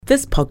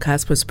This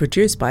podcast was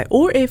produced by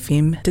OAR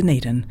FM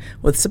Dunedin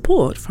with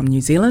support from New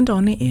Zealand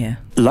On Air.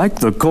 Like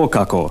the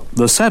kōkako,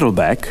 the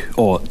saddleback,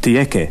 or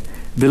tieke,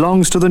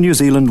 belongs to the New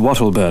Zealand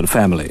wattlebird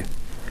family.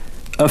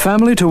 A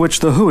family to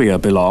which the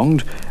huia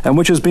belonged and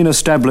which has been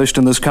established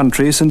in this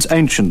country since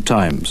ancient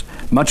times,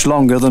 much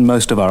longer than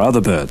most of our other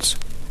birds.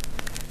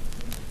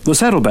 The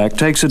saddleback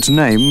takes its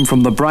name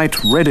from the bright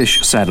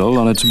reddish saddle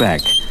on its back,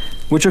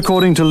 which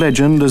according to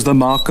legend is the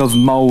mark of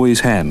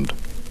Maui's hand.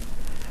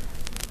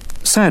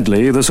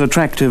 Sadly, this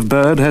attractive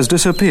bird has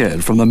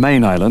disappeared from the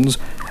main islands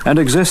and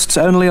exists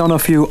only on a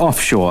few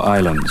offshore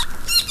islands,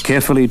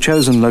 carefully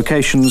chosen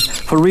locations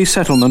for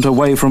resettlement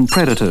away from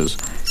predators,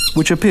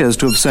 which appears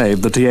to have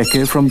saved the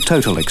tieke from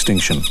total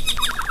extinction.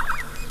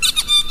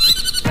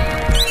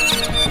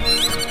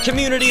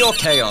 Community or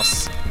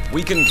chaos?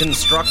 We can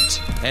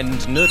construct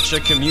and nurture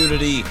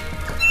community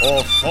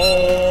or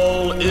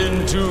fall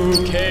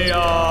into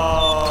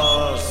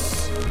chaos.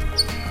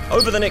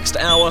 Over the next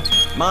hour,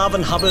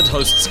 Marvin Hubbard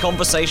hosts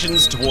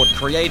conversations toward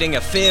creating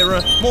a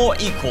fairer, more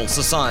equal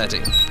society.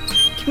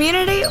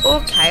 Community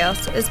or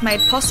Chaos is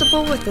made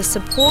possible with the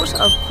support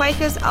of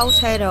Quakers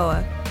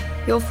Aotearoa.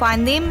 You'll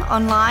find them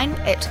online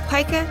at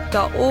quaker.org.nz.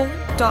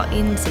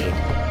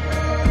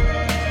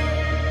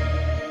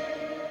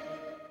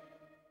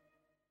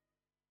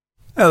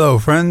 Hello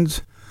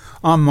friends,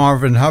 I'm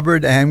Marvin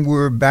Hubbard and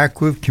we're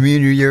back with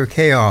Community or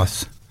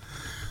Chaos.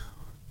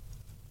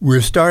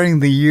 We're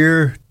starting the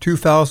year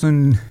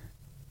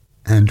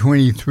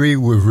 2023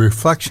 with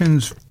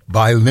reflections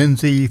by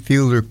Lindsay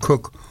Fielder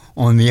Cook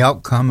on the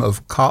outcome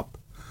of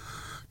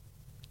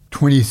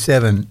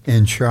COP27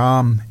 in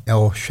Sharm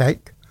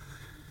el-Sheikh,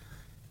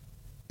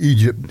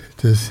 Egypt,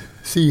 to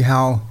see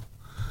how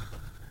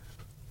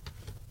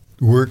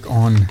work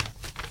on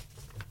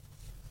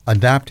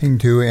adapting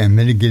to and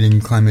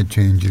mitigating climate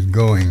change is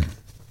going.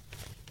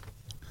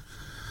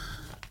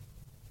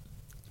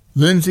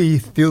 Lindsay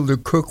Fielder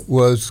Cook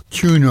was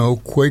CUNO,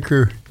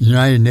 Quaker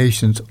United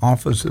Nations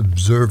Office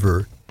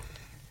Observer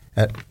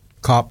at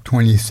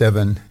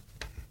COP27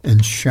 in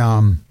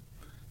Sharm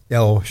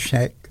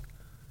el-Sheikh,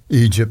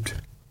 Egypt,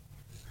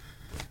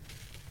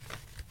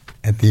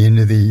 at the end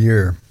of the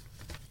year.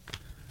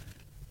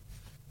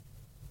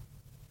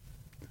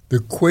 The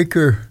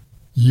Quaker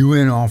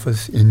UN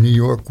office in New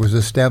York was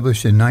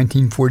established in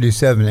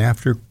 1947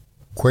 after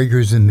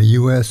Quakers in the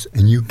U.S.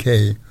 and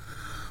U.K.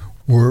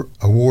 were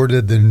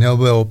awarded the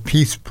Nobel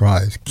Peace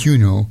Prize.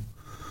 CUNO,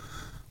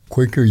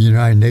 Quaker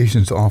United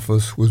Nations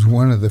Office, was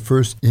one of the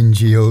first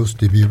NGOs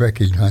to be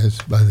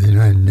recognized by the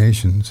United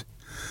Nations.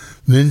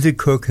 Lindsay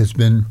Cook has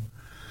been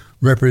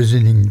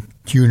representing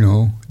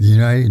CUNO,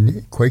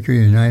 the Quaker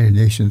United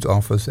Nations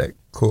Office, at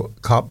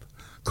COP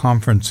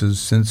conferences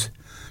since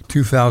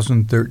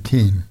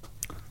 2013.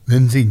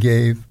 Lindsay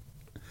gave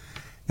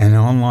an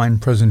online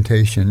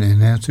presentation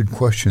and answered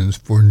questions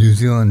for New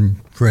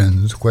Zealand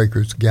friends,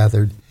 Quakers,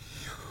 gathered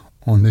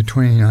on the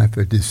 29th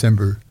of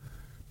December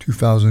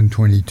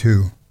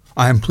 2022.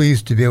 I am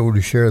pleased to be able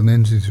to share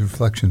Lindsay's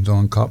reflections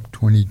on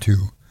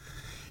COP22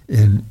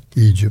 in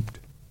Egypt.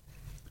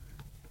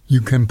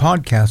 You can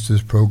podcast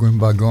this program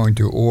by going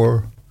to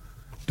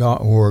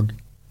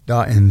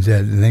oar.org.nz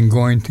and then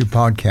going to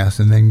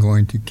podcast and then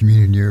going to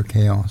Community or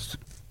Chaos.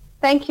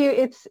 Thank you.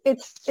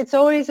 It's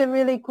always a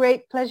really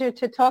great pleasure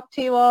to talk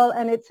to you all,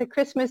 and it's a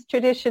Christmas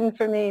tradition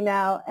for me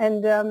now.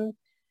 And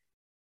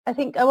I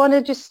think I want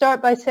to just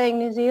start by saying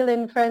New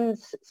Zealand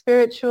Friends'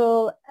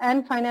 spiritual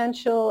and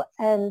financial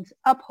and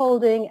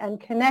upholding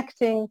and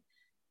connecting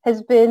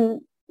has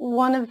been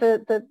one of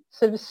the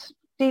sort of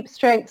deep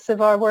strengths of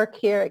our work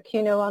here at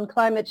CUNO on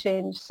climate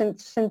change.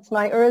 Since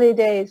my early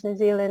days, New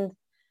Zealand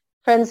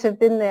Friends have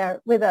been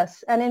there with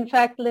us. And in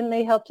fact,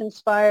 Lindley helped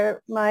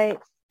inspire my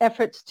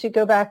efforts to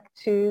go back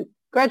to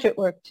graduate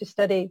work to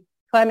study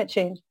climate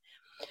change.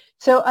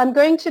 So I'm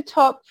going to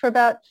talk for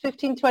about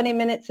 15-20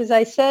 minutes, as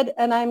I said,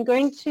 and I'm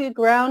going to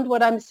ground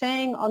what I'm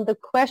saying on the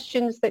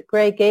questions that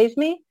Gray gave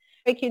me.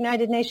 Quaker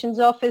United Nations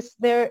office,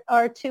 there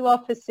are two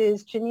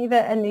offices,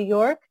 Geneva and New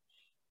York,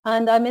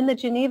 and I'm in the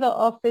Geneva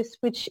office,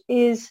 which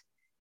is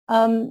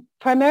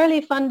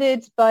primarily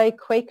funded by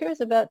Quakers,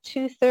 about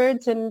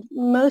 2/3, and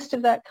most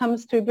of that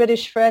comes through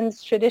British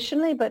Friends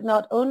traditionally, but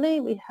not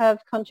only. We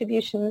have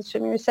contributions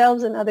from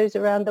yourselves and others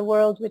around the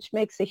world, which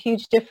makes a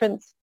huge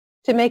difference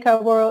to make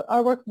our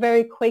work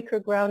very Quaker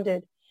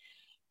grounded.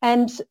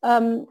 And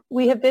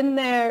we have been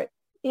there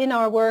in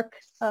our work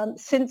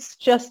since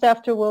just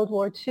after World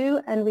War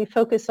II, and we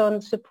focus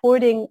on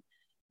supporting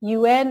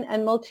UN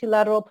and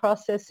multilateral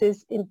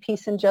processes in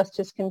peace and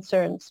justice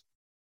concerns.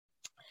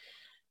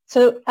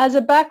 So as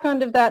a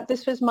background of that,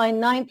 this was my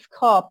 9th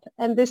COP,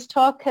 and this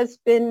talk has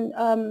been,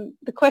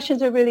 the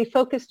questions are really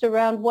focused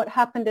around what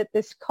happened at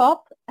this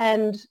COP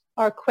and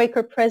our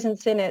Quaker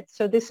presence in it.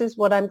 So this is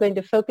what I'm going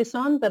to focus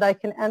on, but I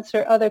can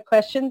answer other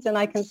questions and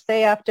I can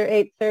stay after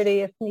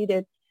 8:30 if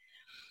needed.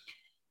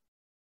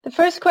 The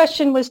first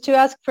question was to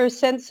ask for a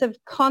sense of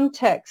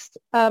context,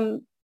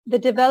 the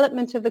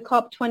development of the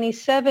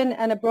COP27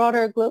 and a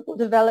broader global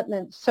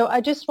development. So I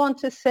just want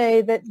to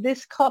say that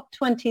this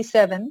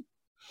COP27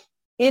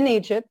 in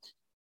Egypt,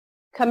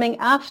 coming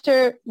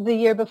after the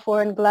year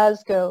before in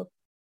Glasgow.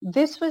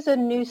 This was a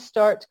New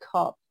START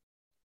COP.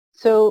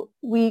 So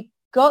we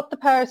got the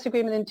Paris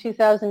Agreement in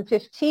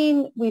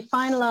 2015. We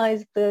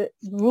finalized the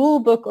rule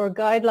book or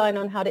guideline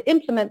on how to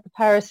implement the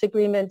Paris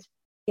Agreement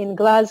in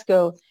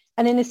Glasgow.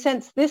 And in a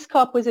sense, this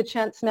COP was a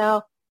chance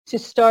now to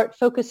start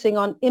focusing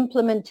on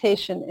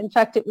implementation. In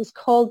fact, it was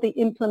called the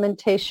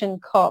Implementation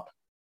COP.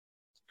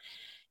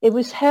 It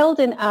was held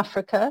in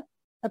Africa,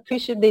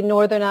 appreciably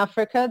Northern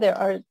Africa. There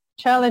are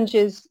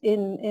challenges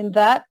in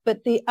that,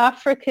 but the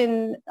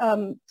African,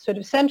 sort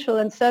of Central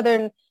and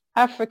Southern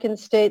African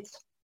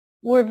states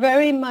were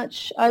very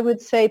much, I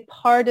would say,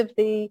 part of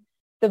the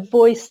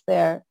voice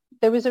there.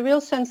 There was a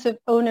real sense of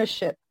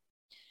ownership.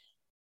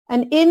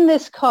 And in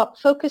this COP,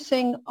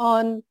 focusing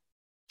on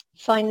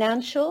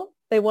financial,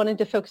 they wanted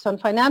to focus on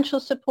financial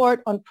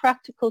support, on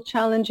practical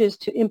challenges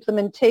to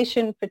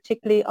implementation,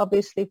 particularly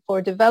obviously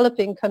for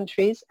developing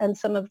countries, and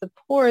some of the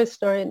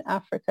poorest are in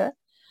Africa,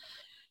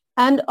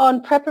 and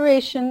on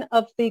preparation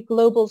of the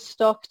global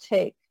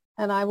stocktake.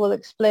 And I will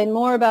explain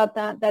more about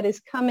that. That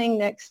is coming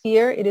next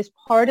year. It is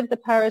part of the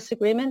Paris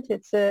Agreement.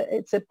 It's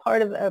a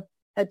part of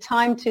a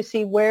time to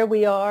see where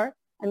we are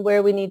and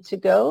where we need to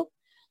go.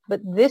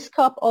 But this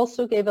COP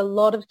also gave a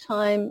lot of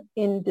time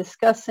in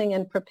discussing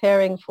and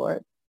preparing for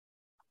it.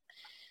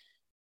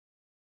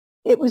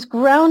 It was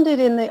grounded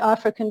in the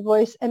African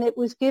voice, and it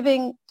was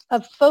giving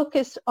a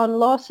focus on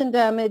loss and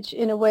damage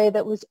in a way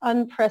that was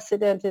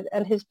unprecedented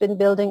and has been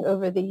building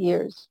over the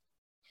years.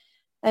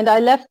 And I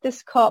left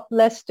this COP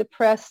less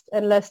depressed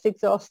and less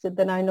exhausted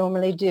than I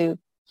normally do,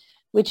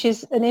 which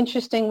is an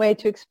interesting way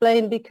to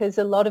explain because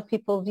a lot of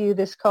people view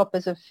this COP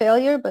as a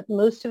failure, but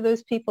most of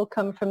those people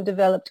come from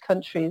developed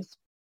countries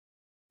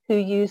who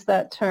use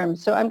that term.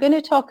 So I'm going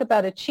to talk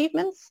about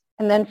achievements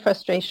and then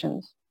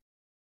frustrations.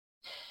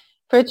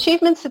 For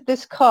achievements at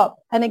this COP,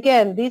 and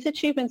again, these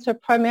achievements are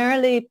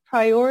primarily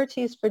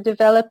priorities for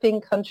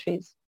developing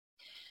countries.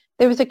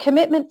 There was a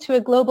commitment to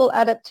a global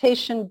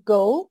adaptation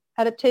goal.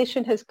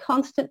 Adaptation has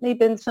constantly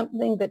been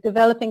something that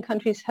developing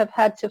countries have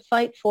had to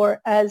fight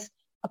for as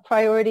a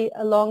priority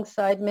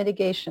alongside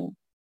mitigation.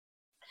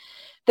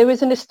 There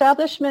was an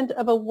establishment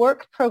of a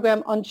work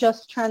program on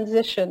just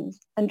transition.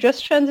 And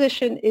just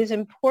transition is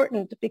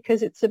important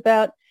because it's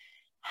about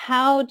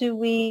how do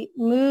we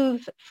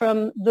move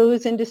from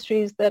those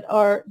industries that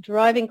are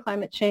driving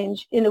climate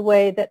change in a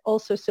way that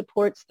also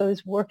supports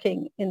those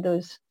working in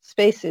those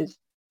spaces.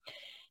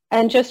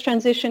 And just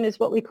transition is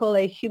what we call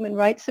a human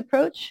rights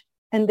approach.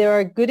 And there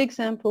are good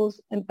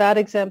examples and bad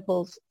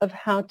examples of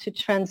how to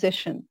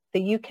transition.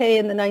 The UK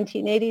in the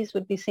 1980s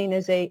would be seen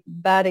as a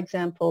bad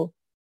example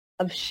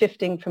of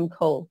shifting from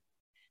coal.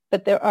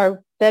 But there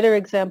are better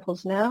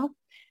examples now.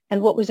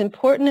 And what was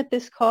important at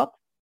this COP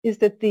is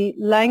that the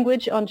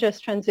language on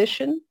just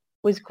transition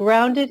was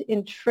grounded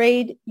in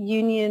trade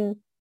union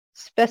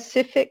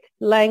specific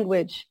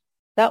language.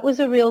 That was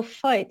a real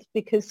fight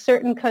because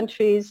certain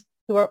countries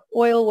who are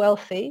oil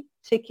wealthy,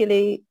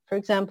 particularly, for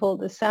example,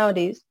 the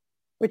Saudis,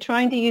 were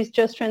trying to use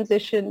just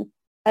transition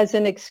as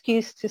an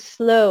excuse to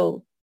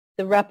slow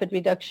the rapid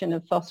reduction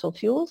of fossil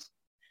fuels.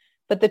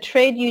 But the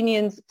trade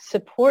unions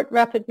support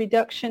rapid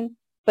reduction,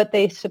 but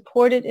they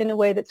support it in a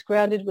way that's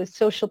grounded with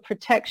social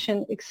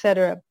protection,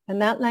 etc.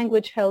 And that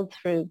language held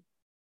through.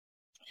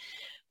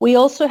 We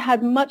also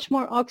had much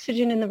more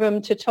oxygen in the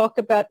room to talk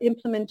about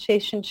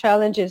implementation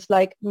challenges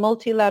like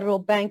multilateral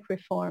bank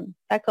reform.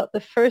 That got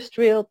the first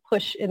real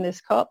push in this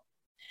COP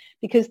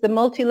because the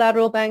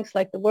multilateral banks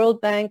like the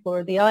World Bank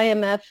or the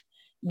IMF,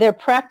 their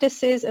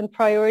practices and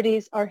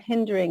priorities are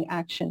hindering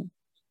action.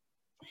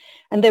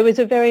 And there was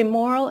a very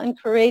moral and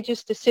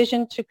courageous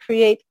decision to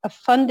create a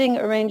funding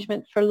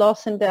arrangement for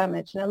loss and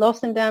damage. Now,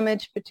 loss and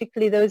damage,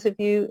 particularly those of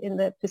you in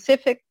the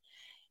Pacific,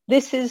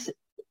 this is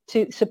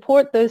to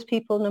support those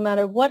people no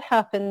matter what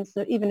happens,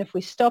 even if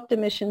we stopped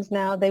emissions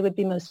now, they would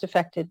be most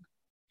affected.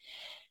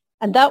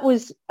 And that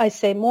was, I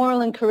say,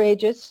 moral and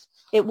courageous.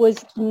 It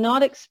was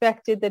not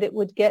expected that it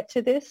would get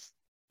to this.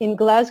 In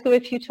Glasgow,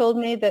 if you told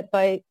me that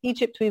by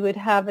Egypt we would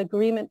have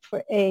agreement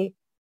for a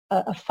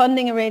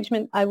funding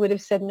arrangement, I would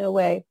have said no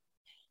way.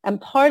 And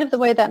part of the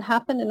way that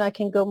happened, and I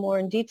can go more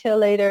in detail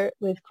later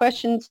with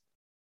questions,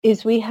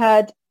 is we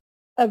had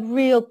a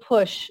real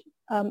push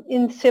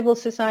in civil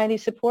society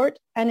support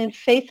and in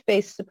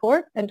faith-based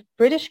support. And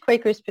British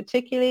Quakers,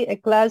 particularly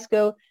at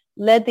Glasgow,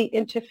 led the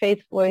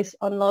interfaith voice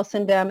on loss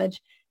and damage.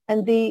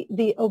 And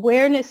the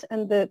awareness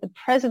and the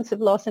presence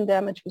of loss and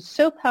damage was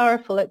so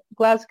powerful at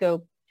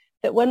Glasgow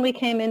that when we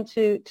came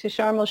into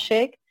Sharm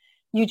el-Sheikh,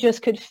 you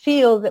just could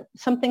feel that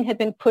something had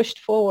been pushed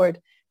forward.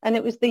 And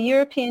it was the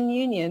European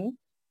Union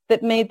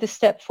that made the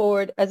step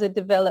forward as a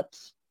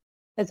developed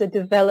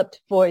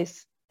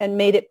voice and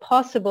made it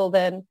possible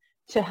then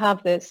to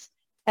have this.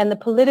 And the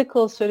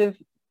political sort of,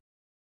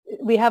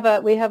 we have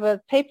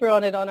a paper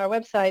on it on our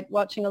website,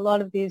 watching a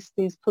lot of these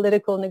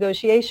political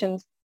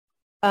negotiations.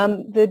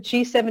 The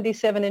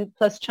G77 and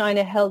plus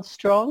China held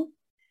strong,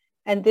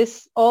 and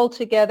this all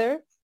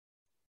together,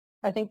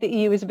 I think the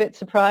EU was a bit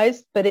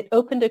surprised, but it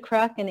opened a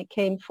crack and it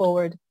came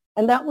forward.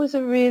 And that was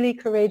a really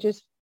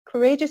courageous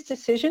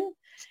decision.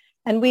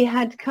 And we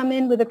had come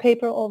in with a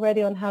paper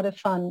already on how to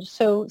fund.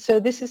 So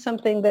this is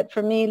something that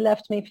for me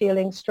left me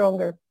feeling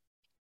stronger.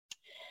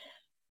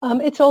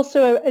 It's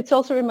also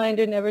a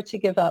reminder never to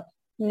give up,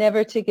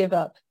 never to give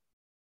up.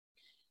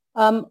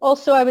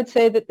 Also, I would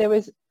say that there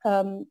was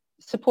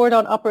support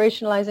on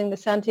operationalizing the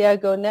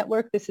Santiago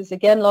network. This is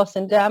again loss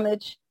and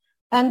damage.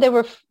 And there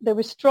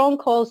were strong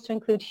calls to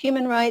include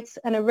human rights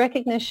and a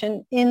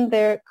recognition in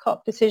their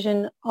COP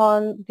decision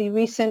on the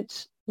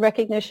recent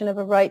recognition of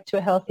a right to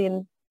a healthy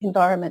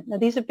environment. Now,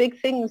 these are big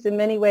things in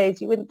many ways.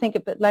 You wouldn't think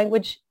it, but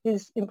language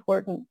is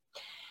important.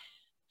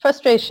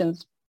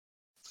 Frustrations.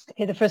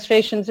 Okay, the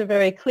frustrations are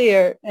very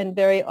clear and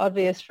very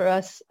obvious for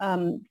us.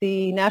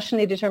 The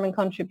nationally determined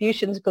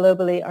contributions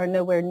globally are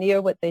nowhere near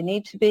what they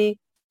need to be.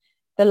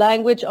 The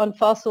language on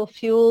fossil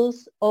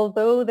fuels,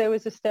 although there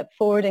was a step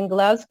forward in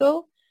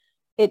Glasgow,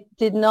 it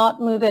did not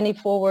move any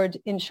forward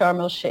in Sharm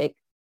el-Sheikh.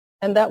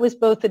 And that was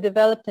both a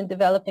developed and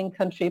developing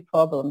country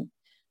problem.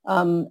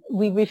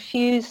 We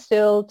refuse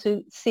still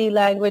to see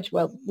language,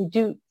 well,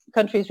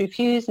 countries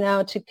refuse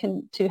now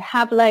to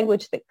have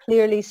language that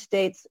clearly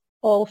states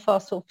all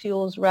fossil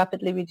fuels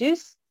rapidly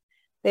reduce.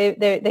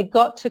 They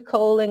got to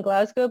coal in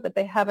Glasgow, but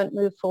they haven't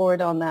moved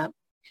forward on that.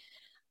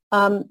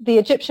 The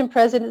Egyptian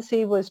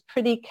presidency was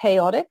pretty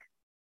chaotic,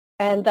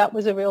 and that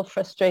was a real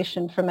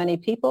frustration for many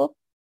people.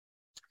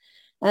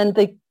 And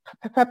the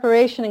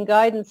preparation and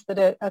guidance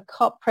that a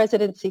COP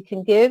presidency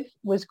can give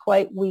was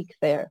quite weak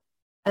there.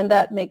 And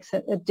that makes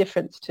a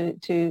difference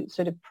to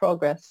sort of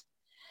progress.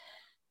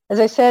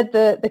 As I said,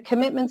 the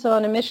commitments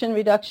on emission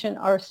reduction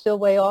are still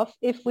way off.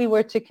 If we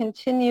were to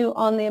continue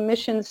on the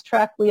emissions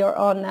track we are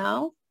on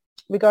now,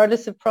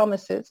 regardless of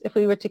promises, if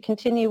we were to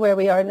continue where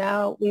we are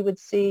now, we would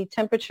see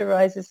temperature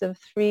rises of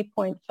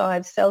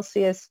 3.5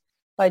 Celsius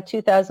by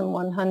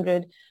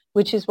 2100,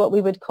 which is what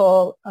we would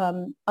call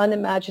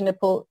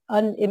unimaginable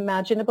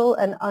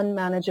and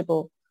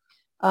unmanageable.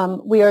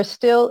 We are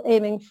still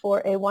aiming for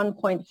a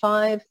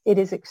 1.5. It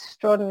is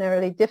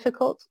extraordinarily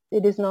difficult.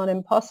 It is not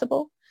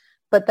impossible,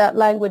 but that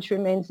language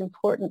remains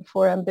important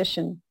for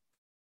ambition.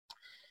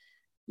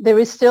 There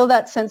is still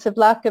that sense of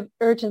lack of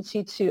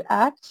urgency to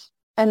act,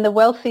 and the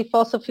wealthy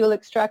fossil fuel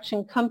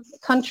extraction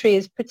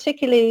countries,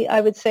 particularly, I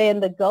would say,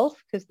 in the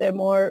Gulf, because they're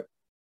more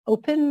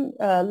open,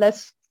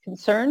 less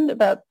concerned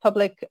about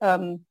public,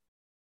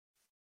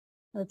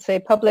 let's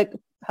say,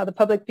 how the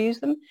public views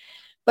them.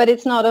 But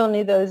it's not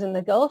only those in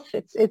the Gulf,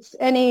 it's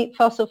any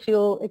fossil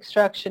fuel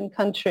extraction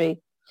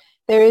country.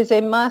 There is a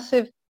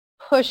massive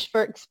push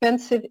for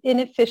expensive,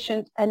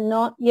 inefficient, and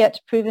not yet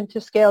proven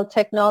to scale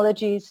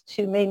technologies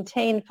to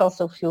maintain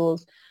fossil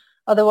fuels,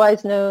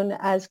 otherwise known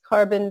as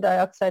carbon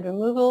dioxide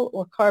removal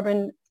or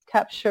carbon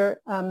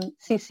capture,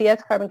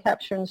 CCS, carbon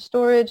capture and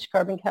storage,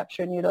 carbon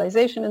capture and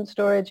utilization and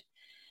storage.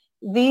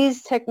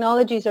 These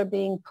technologies are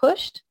being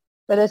pushed,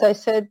 but as I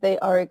said, they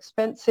are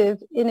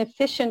expensive,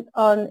 inefficient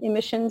on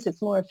emissions.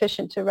 It's more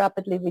efficient to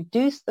rapidly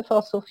reduce the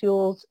fossil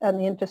fuels and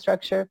the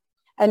infrastructure,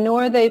 and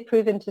nor are they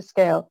proven to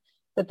scale.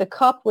 But the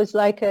COP was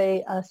like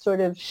a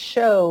sort of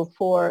show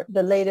for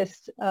the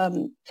latest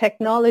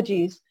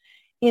technologies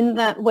in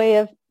that way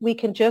of we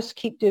can just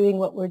keep doing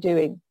what we're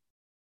doing.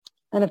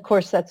 And of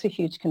course, that's a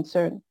huge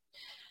concern.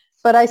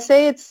 But I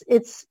say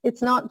it's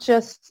not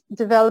just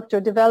developed or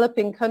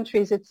developing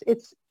countries.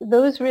 It's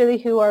those really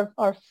who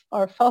are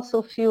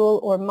fossil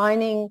fuel or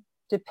mining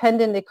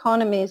dependent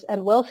economies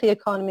and wealthy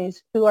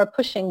economies who are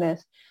pushing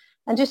this.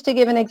 And just to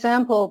give an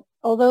example,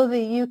 although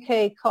the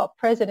UK COP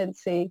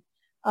presidency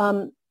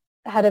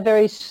had a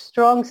very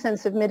strong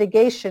sense of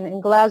mitigation in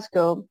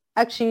Glasgow,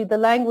 actually the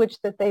language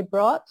that they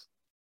brought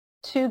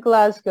to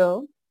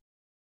Glasgow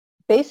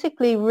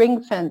basically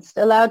ring-fenced,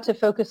 allowed to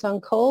focus on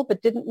coal,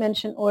 but didn't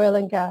mention oil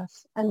and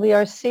gas. And we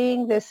are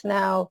seeing this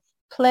now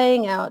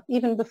playing out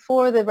even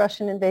before the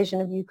Russian invasion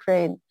of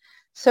Ukraine.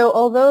 So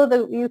although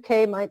the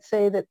UK might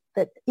say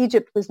that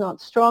Egypt was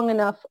not strong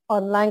enough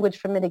on language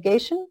for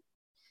mitigation,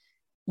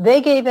 they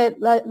gave it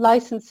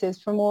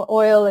licenses for more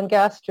oil and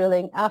gas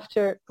drilling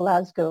after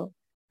Glasgow.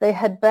 They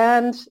had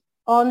banned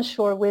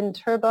onshore wind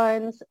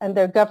turbines, and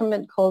their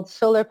government called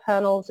solar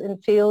panels in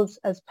fields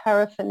as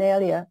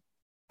paraphernalia.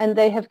 And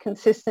they have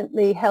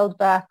consistently held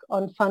back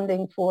on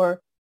funding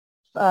for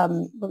what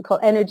we call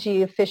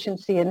energy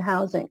efficiency in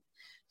housing.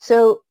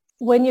 So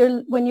when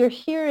you're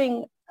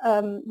hearing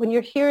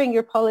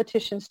your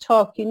politicians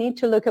talk, you need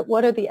to look at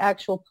what are the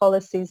actual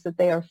policies that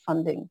they are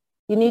funding.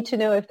 You need to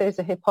know if there's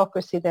a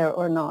hypocrisy there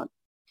or not.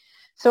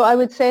 So I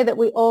would say that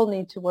we all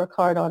need to work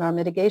hard on our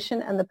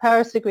mitigation, and the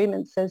Paris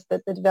Agreement says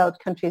that the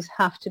developed countries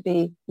have to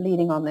be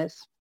leading on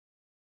this.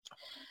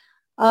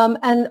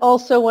 And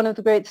also one of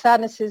the great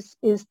sadnesses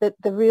is that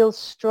the real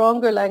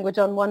stronger language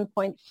on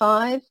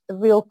 1.5, the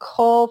real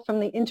call from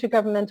the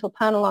Intergovernmental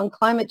Panel on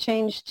Climate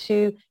Change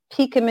to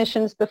peak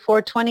emissions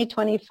before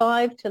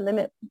 2025 to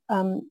limit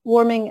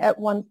warming at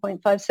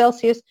 1.5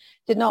 Celsius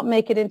did not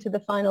make it into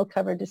the final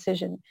cover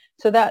decision.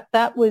 So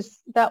that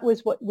was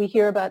what we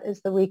hear about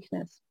as the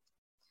weakness.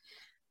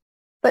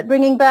 But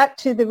bringing back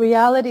to the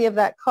reality of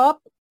that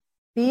COP,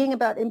 being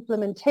about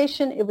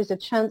implementation, it was a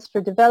chance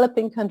for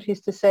developing countries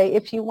to say,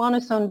 if you want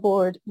us on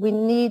board, we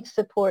need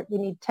support, we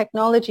need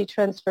technology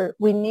transfer,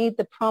 we need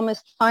the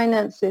promised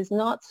finances,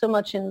 not so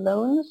much in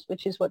loans,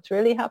 which is what's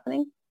really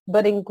happening,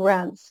 but in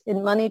grants,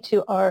 in money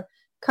to our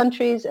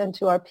countries and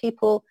to our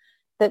people,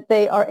 that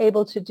they are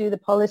able to do the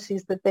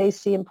policies that they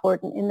see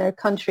important in their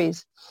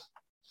countries.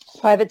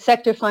 Private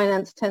sector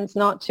finance tends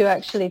not to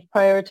actually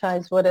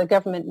prioritize what a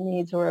government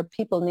needs or a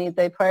people need.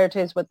 They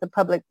prioritize what the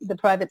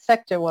private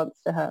sector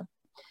wants to have.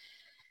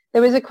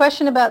 There was a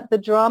question about the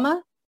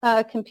drama,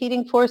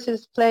 competing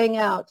forces playing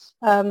out.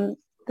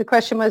 The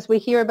question was, we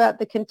hear about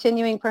the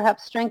continuing,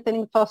 perhaps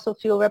strengthening fossil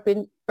fuel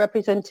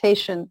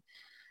representation.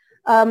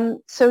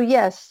 So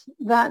yes,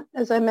 that,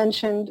 as I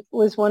mentioned,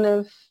 was one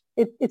of,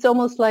 it's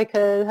almost like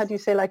a, how do you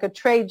say, like a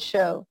trade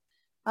show.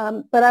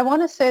 But I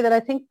want to say that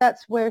I think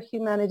that's where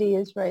humanity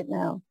is right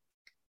now,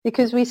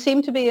 because we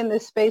seem to be in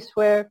this space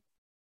where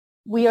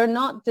we are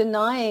not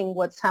denying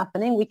what's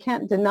happening. We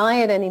can't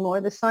deny it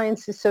anymore. The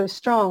science is so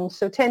strong.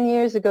 So 10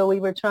 years ago, we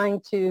were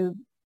trying to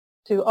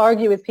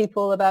argue with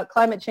people about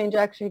climate change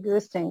actually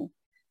existing.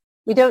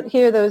 We don't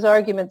hear those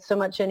arguments so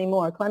much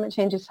anymore. Climate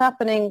change is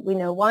happening. We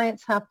know why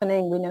it's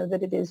happening. We know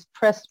that it is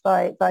pressed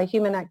by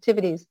human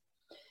activities.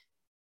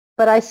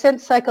 But I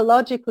sense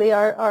psychologically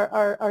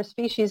our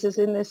species is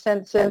in this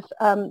sense of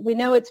we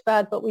know it's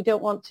bad, but we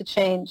don't want to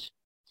change.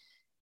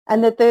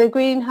 And that the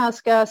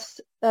greenhouse gas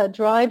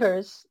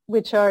drivers,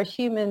 which are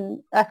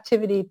human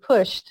activity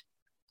pushed,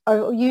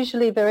 are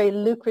usually very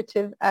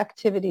lucrative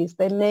activities.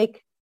 They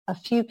make a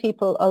few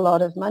people a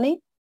lot of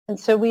money. And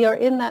so we are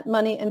in that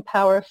money and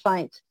power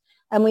fight.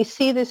 And we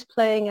see this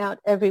playing out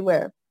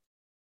everywhere.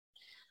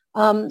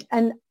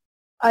 And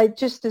I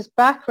just, as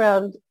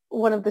background,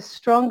 one of the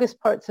strongest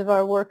parts of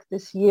our work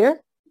this year,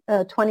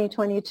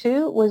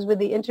 2022, was with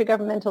the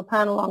Intergovernmental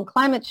Panel on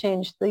Climate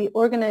Change, the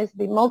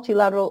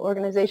multilateral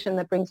organization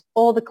that brings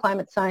all the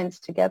climate science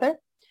together,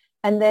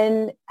 and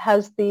then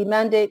has the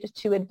mandate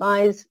to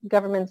advise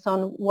governments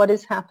on what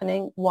is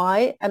happening,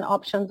 why, and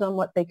options on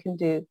what they can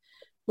do.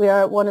 We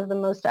are one of the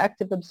most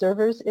active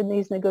observers in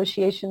these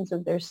negotiations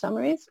of their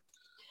summaries.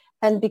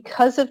 And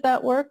because of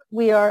that work,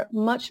 we are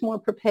much more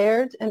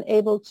prepared and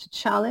able to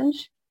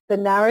challenge the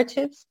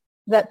narratives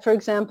that, for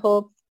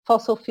example,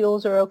 fossil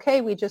fuels are okay,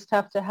 we just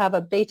have to have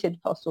abated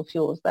fossil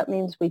fuels. That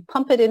means we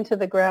pump it into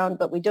the ground,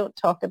 but we don't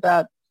talk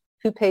about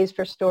who pays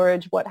for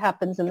storage, what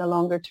happens in the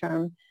longer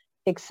term,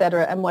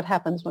 etc., and what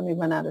happens when we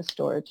run out of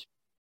storage.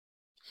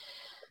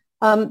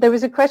 There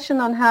was a question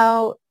on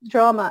how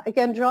drama,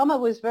 again, drama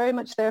was very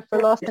much there for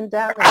loss and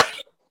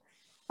damage.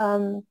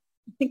 I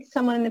think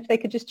someone, if they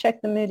could just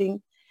check the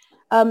meeting.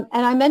 And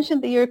I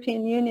mentioned the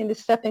European Union is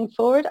stepping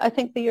forward. I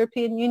think the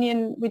European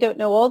Union, we don't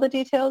know all the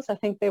details. I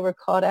think they were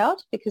caught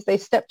out because they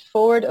stepped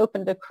forward,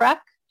 opened a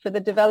crack for the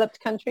developed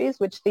countries,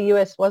 which the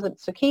US wasn't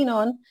so keen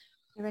on.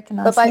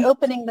 But by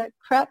opening that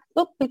crack,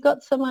 oh, we've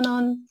got someone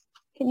on.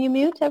 Can you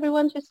mute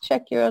everyone? Just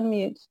check you're on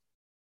mute.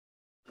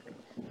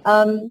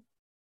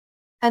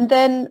 And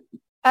then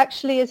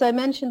actually, as I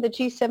mentioned, the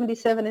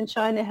G77 in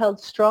China held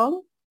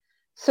strong,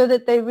 so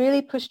that they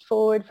really pushed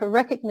forward for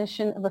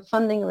recognition of a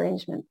funding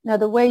arrangement. Now,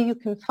 the way you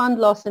can fund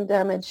loss and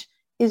damage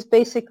is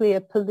basically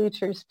a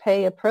polluter's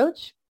pay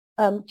approach.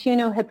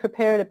 CUNO had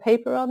prepared a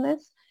paper on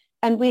this,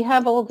 and we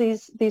have all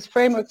these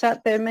frameworks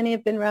out there. Many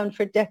have been around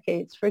for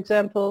decades. For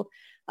example,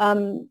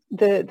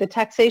 the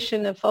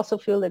taxation of fossil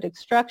fuel at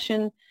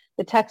extraction,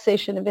 the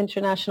taxation of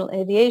international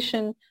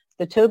aviation,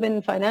 the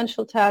Tobin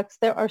financial tax.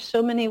 There are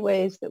so many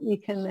ways that we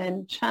can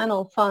then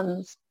channel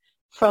funds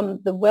from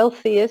the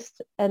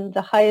wealthiest and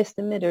the highest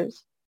emitters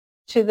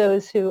to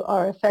those who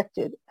are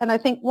affected. And I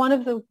think one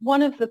of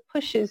the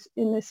pushes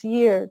in this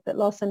year that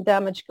loss and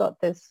damage got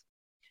this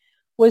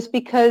was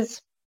because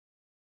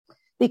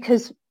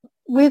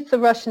with the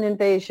Russian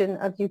invasion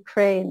of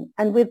Ukraine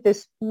and with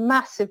this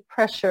massive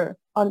pressure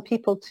on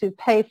people to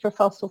pay for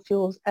fossil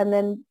fuels and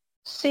then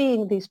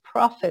seeing these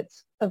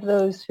profits of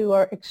those who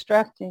are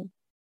extracting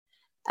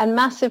and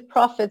massive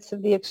profits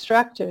of the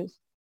extractors,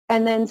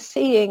 and then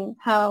seeing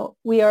how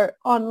we are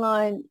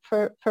online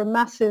for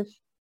massive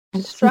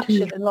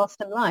destruction and loss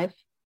in life,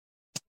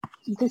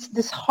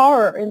 this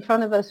horror in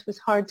front of us was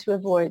hard to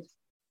avoid,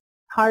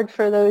 hard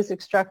for those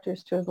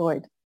extractors to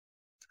avoid.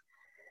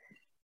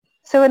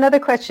 So another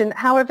question,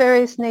 how are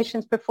various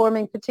nations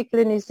performing,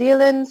 particularly New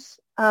Zealand?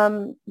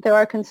 There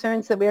are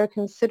concerns that we are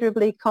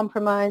considerably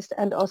compromised,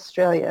 and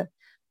Australia.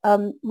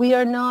 We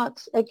are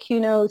not at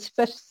CUNO,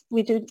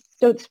 we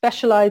don't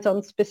specialize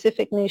on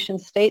specific nation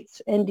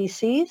states,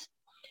 NDCs,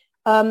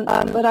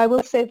 but I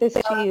will say this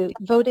to you,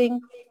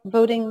 voting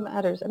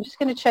matters. I'm just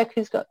going to check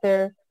who's got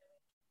their,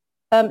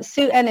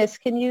 Sue Ennis,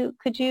 could you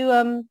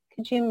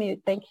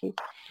mute, thank you.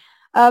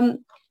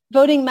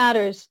 Voting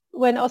matters.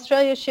 When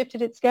Australia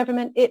shifted its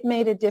government, it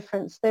made a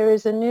difference. There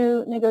is a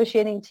new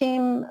negotiating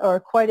team, or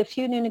quite a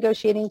few new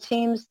negotiating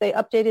teams. They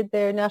updated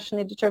their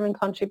nationally determined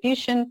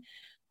contribution.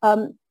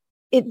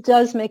 It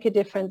does make a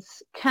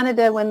difference.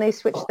 Canada, when they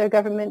switched their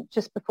government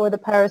just before the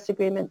Paris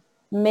Agreement,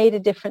 made a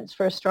difference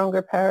for a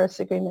stronger Paris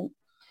Agreement.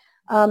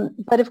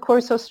 But of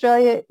course,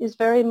 Australia is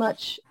very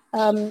much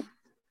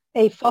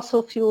a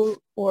fossil fuel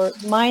or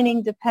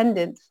mining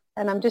dependent.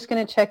 And I'm just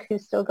going to check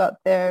who's still got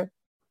their,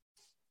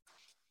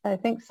 I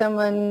think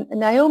someone,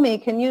 Naomi,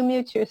 can you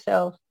mute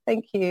yourself?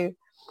 Thank you.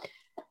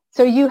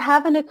 So you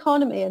have an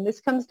economy, and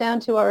this comes down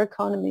to our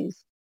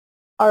economies.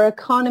 Our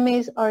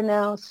economies are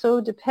now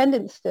so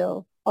dependent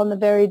still on the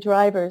very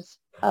drivers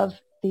of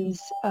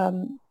these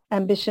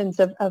ambitions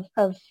of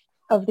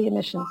the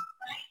emissions.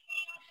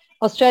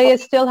 Australia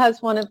still has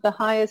one of the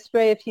highest,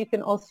 Ray, if you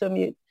can also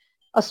mute.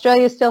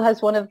 Australia still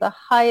has one of the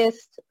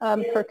highest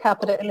per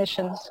capita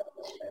emissions.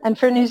 And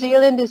for New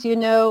Zealand, as you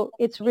know,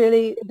 it's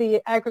really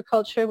the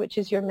agriculture, which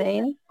is your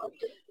main.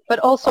 But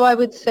also I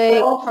would say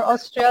for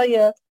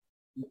Australia,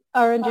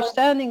 our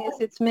understanding is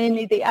it's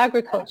mainly the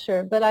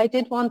agriculture. But I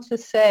did want to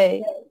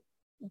say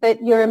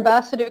that your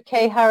ambassador,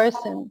 Kay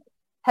Harrison,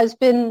 has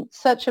been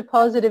such a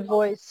positive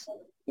voice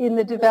in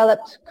the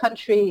developed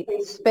country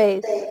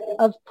space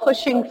of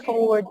pushing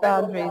forward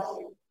boundaries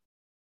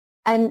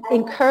and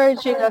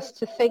encouraging us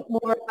to think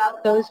more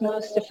about those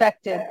most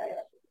affected.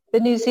 The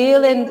New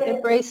Zealand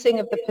embracing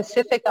of the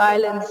Pacific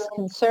Islands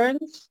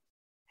concerns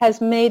has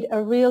made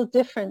a real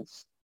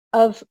difference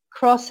of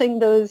crossing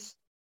those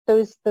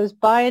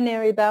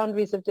binary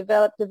boundaries of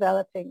developed,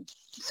 developing.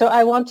 So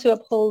I want to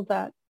uphold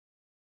that.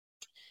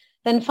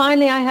 Then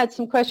finally, I had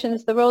some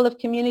questions, the role of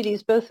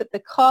communities, both at the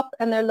COP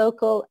and their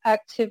local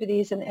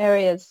activities and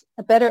areas,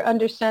 a better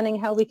understanding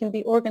how we can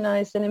be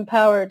organized and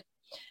empowered.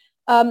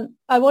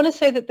 I want to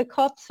say that the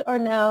COPs are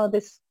now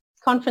this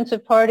conference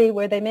of party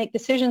where they make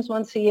decisions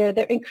once a year.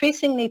 They're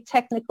increasingly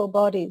technical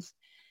bodies.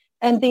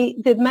 And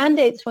the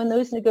mandates when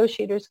those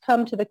negotiators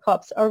come to the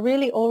COPs are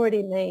really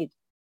already made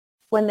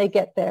when they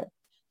get there.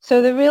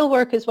 So the real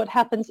work is what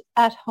happens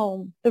at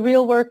home. The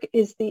real work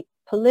is the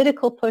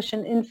political push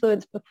and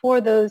influence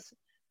before those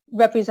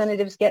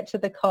representatives get to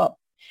the COP.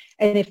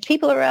 And if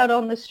people are out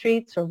on the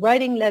streets or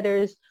writing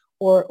letters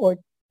or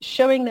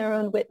showing their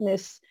own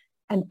witness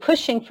and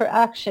pushing for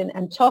action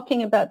and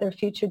talking about their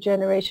future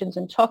generations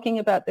and talking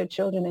about their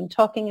children and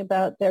talking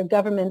about their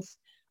government's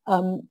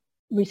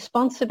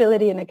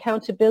responsibility and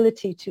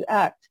accountability to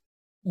act,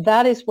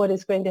 that is what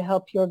is going to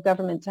help your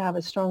government to have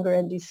a stronger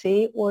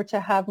NDC or to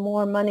have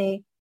more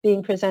money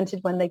being presented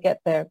when they get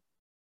there.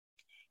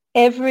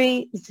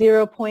 Every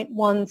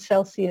 0.1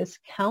 Celsius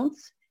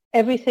counts.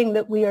 Everything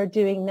that we are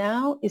doing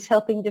now is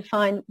helping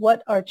define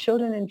what our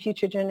children and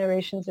future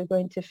generations are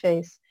going to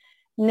face.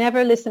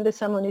 Never listen to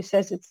someone who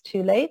says it's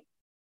too late,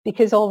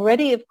 because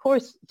already, of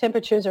course,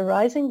 temperatures are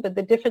rising, but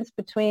the difference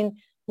between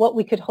what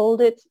we could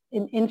hold it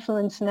in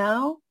influence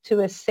now to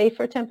a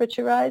safer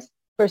temperature rise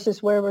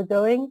versus where we're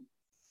going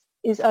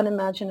is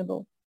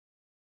unimaginable.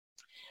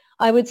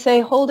 I would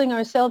say holding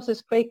ourselves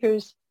as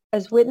Quakers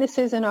as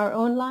witnesses in our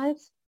own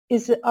lives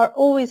are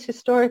always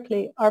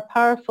historically our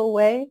powerful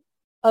way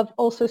of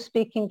also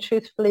speaking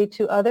truthfully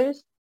to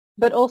others,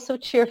 but also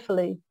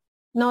cheerfully,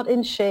 not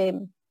in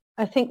shame.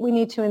 I think we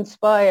need to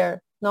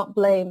inspire, not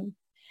blame.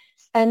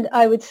 And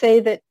I would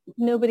say that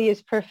nobody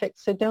is perfect,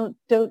 so don't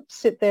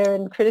sit there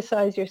and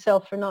criticize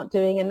yourself for not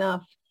doing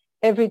enough.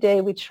 Every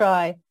day we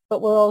try,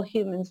 but we're all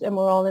humans and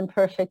we're all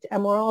imperfect,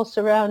 and we're all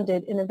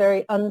surrounded in a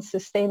very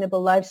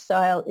unsustainable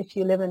lifestyle if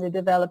you live in a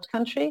developed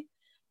country,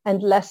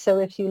 and less so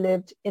if you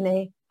lived in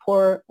a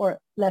poorer or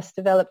less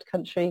developed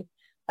country.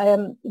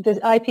 The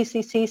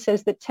IPCC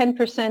says that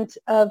 10%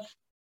 of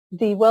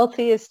the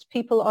wealthiest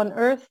people on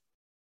Earth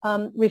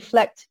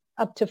reflect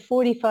up to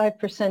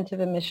 45% of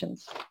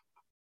emissions.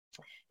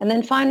 And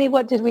then finally,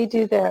 what did we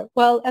do there?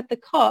 Well, at the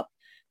COP,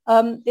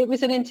 it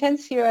was an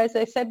intense year, as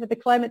I said, with the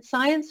climate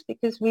science,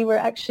 because we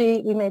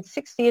made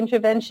 60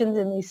 interventions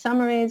in these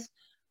summaries.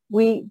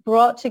 We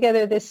brought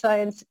together this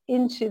science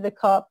into the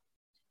COP.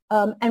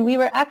 And we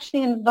were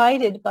actually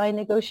invited by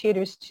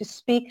negotiators to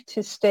speak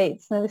to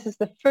states. Now, this is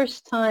the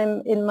first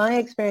time in my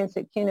experience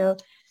at CUNO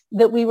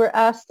that we were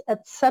asked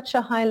at such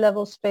a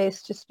high-level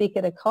space to speak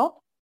at a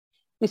COP.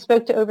 We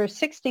spoke to over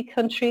 60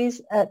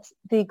 countries at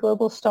the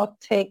Global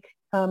Stocktake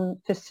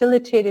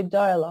facilitated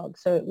dialogue.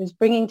 So it was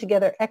bringing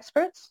together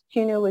experts.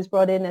 CUNO was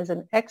brought in as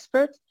an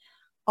expert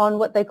on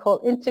what they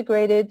call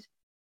integrated,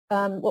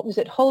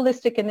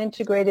 holistic and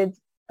integrated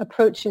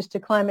approaches to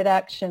climate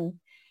action.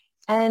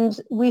 And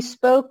we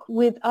spoke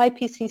with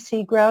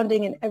IPCC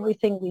grounding in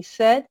everything we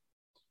said.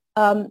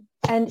 And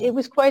it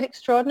was quite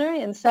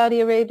extraordinary. And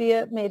Saudi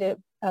Arabia made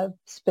a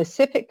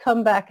specific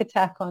comeback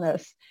attack on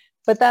us.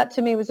 But that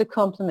to me was a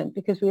compliment,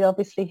 because we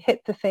obviously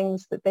hit the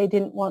things that they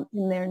didn't want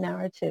in their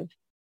narrative.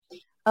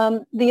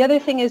 The other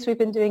thing is we've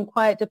been doing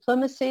quiet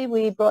diplomacy.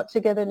 We brought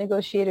together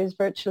negotiators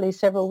virtually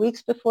several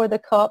weeks before the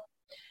COP.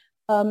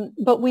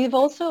 But we've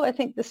also, I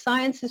think the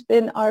science has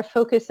been our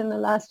focus in the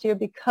last year,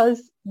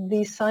 because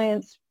the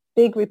science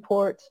big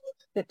report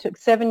that took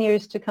 7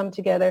 years to come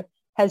together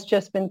has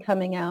just been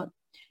coming out.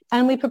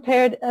 And we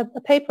prepared a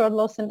paper on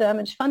loss and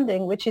damage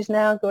funding, which is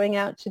now going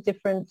out to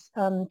different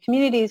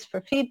communities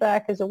for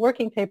feedback as a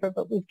working paper,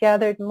 but we've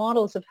gathered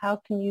models of how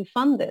can you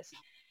fund this.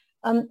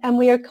 And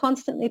we are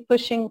constantly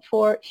pushing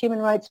for human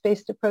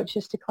rights-based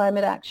approaches to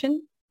climate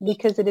action.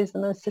 because it is the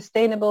most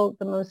sustainable,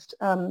 the most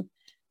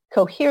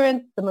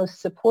coherent, the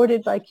most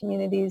supported by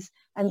communities,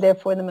 and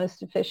therefore the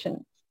most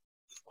efficient.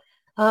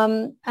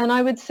 And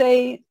I would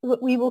say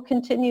we will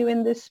continue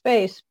in this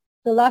space.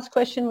 The last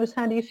question was,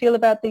 how do you feel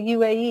about the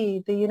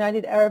UAE, the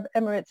United Arab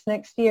Emirates,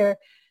 next year?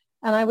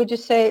 And I would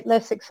just say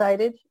less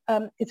excited.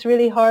 It's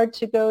really hard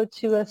to go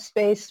to a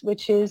space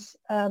which is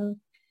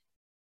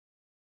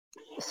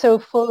so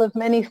full of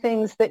many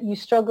things that you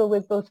struggle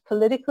with both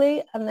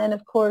politically and then,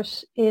 of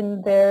course,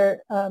 in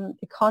their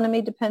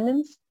economy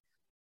dependence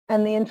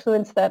and the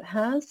influence that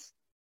has.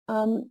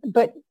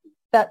 But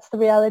that's the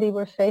reality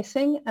we're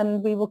facing,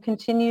 and we will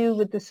continue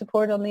with the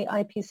support on the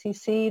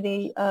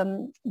IPCC.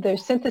 Their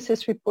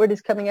synthesis report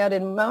is coming out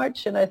in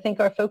March, and I think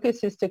our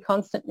focus is to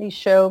constantly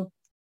show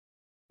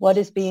what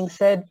is being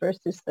said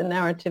versus the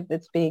narrative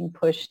that's being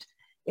pushed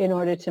in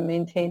order to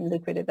maintain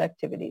lucrative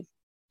activities.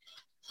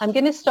 I'm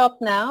going to stop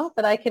now,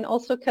 but I can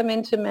also come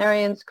into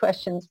Marion's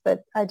questions,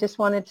 but I just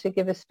wanted to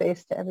give a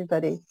space to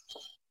everybody.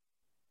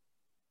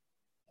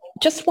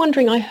 Just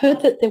wondering, I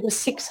heard that there were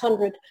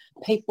 600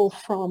 people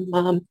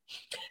from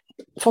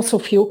fossil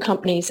fuel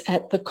companies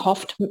at the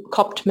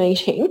COP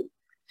meeting.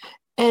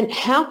 And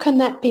how can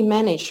that be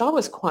managed? I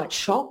was quite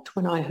shocked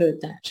when I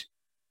heard that.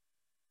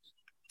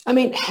 I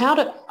mean,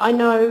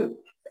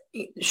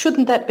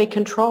 shouldn't that be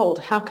controlled?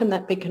 How can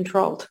that be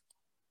controlled?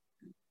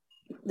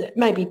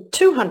 Maybe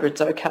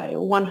 200's okay,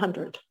 or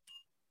 100.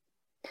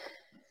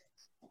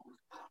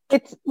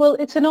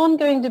 It's an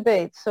ongoing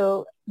debate.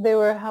 So there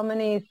were how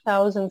many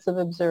thousands of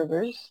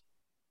observers,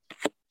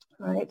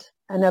 right?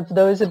 And of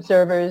those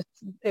observers,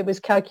 it was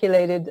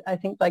calculated, I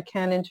think, by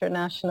CAN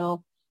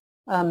International,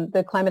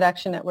 the Climate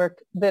Action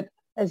Network, that,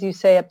 as you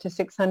say, up to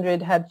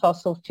 600 had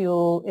fossil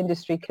fuel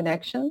industry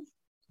connections.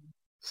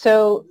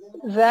 So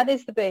that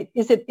is the debate.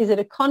 Is it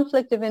a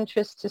conflict of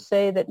interest to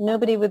say that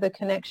nobody with a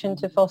connection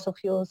to fossil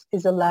fuels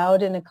is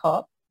allowed in a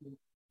COP?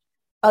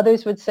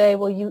 Others would say,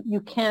 well,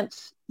 you can't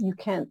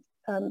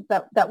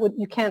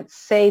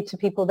say to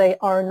people they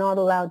are not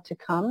allowed to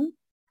come,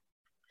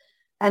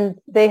 and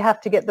they have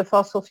to get the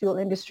fossil fuel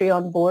industry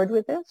on board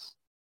with this.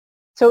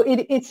 So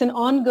it's an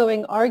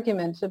ongoing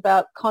argument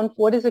about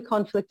what is a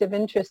conflict of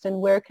interest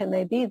and where can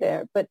they be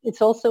there. But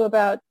it's also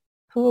about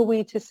who are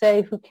we to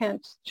say who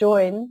can't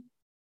join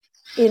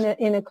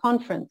in a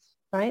conference,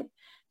 right?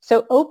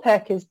 So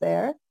OPEC is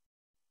there.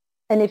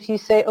 And if you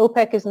say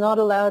OPEC is not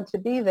allowed to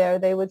be there,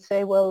 they would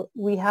say, well,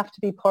 we have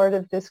to be part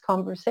of this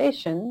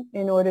conversation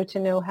in order to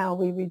know how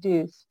we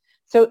reduce.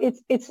 So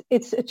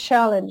it's a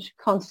challenge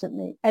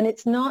constantly. And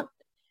it's not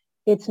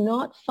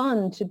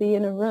fun to be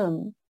in a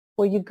room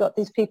where you've got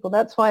these people.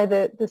 That's why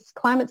this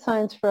climate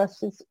science for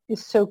us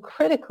is so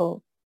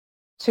critical.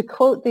 To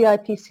quote the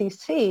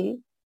IPCC,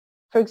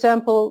 for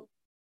example,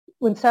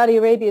 when Saudi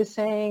Arabia is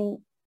saying,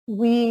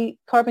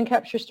 carbon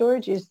capture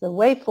storage is the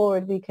way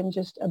forward, we can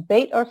just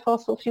abate our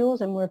fossil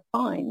fuels and we're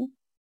fine.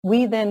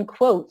 We then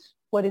quote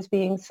what is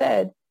being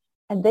said,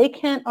 and they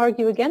can't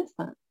argue against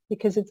that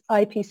because it's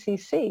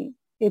IPCC.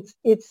 It's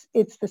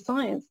the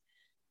science.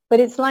 But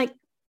it's like,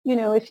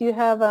 if you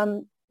have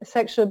a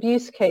sexual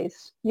abuse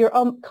case,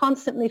 you're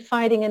constantly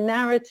fighting a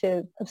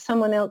narrative of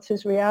someone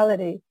else's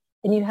reality,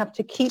 and you have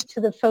to keep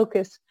to the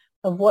focus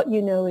of what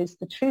you know is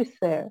the truth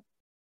there,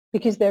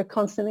 because they're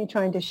constantly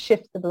trying to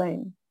shift the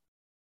blame.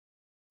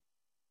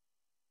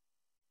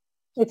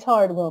 It's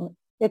hard, Wilma.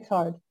 It's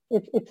hard.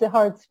 It's a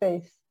hard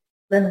space.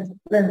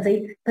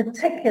 Lindsay,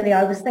 particularly,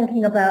 I was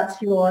thinking about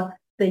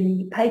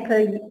the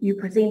paper you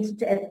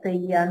presented at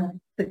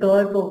the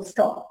Global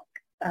Stock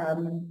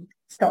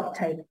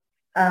Take,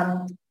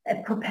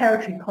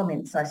 preparatory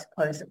comments, I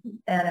suppose,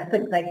 and I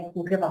think they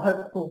will give a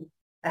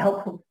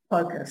helpful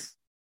focus.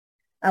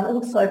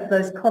 Also, for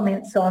those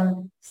comments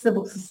on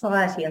civil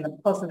society and the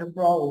positive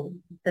role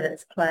that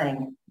it's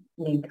playing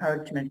in the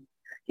encouragement.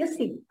 Yes,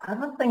 the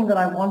other thing that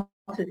I wanted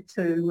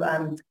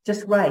to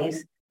just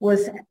raise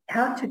was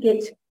how to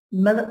get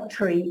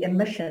military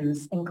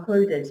emissions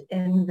included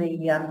in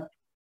the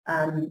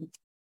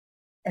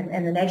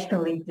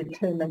nationally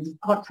determined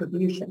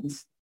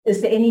contributions.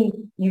 Is there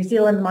New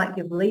Zealand might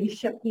give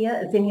leadership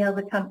here? Is any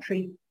other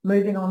country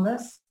moving on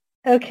this?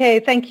 Okay,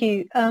 thank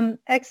you.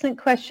 Excellent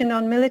question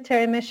on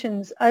military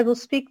emissions. I will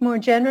speak more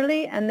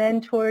generally and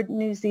then toward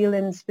New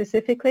Zealand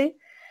specifically.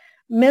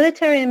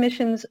 Military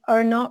emissions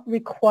are not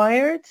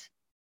required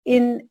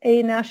in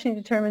a nationally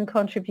determined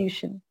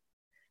contribution.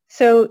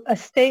 So a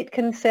state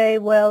can say,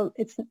 well,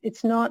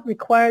 it's not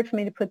required for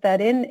me to put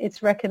that in.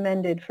 It's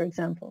recommended, for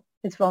example.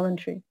 It's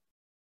voluntary.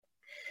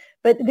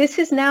 But this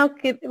is now,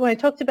 when I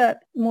talked about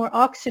more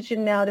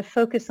oxygen now to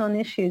focus on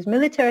issues,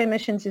 military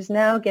emissions is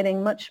now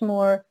getting much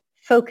more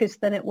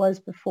focused than it was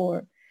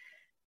before.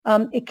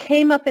 It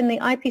came up in the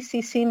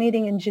IPCC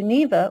meeting in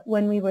Geneva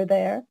when we were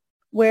there,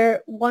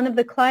 where one of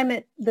the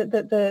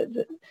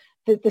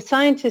the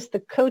scientist, the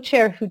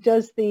co-chair who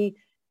does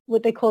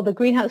what they call the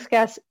greenhouse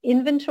gas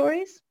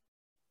inventories,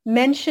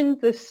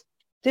 mentioned this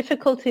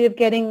difficulty of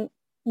getting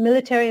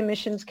military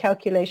emissions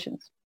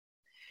calculations.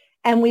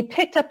 And we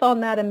picked up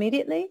on that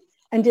immediately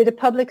and did a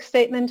public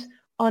statement.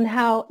 on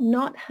how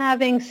not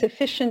having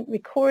sufficient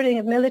recording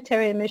of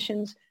military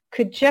emissions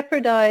could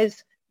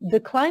jeopardize the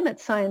climate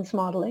science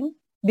modeling,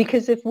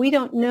 because if we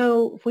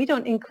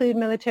don't include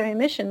military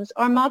emissions,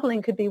 our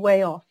modeling could be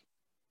way off.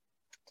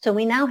 So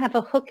we now have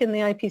a hook in the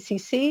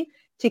IPCC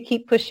to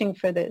keep pushing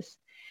for this.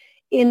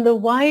 In the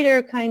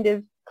wider kind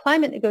of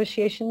climate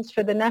negotiations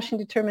for the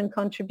nationally determined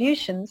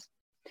contributions,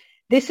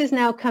 this is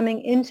now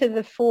coming into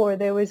the fore.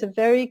 There was a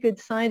very good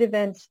side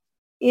event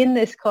in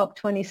this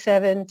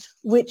COP27,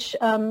 which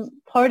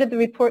part of the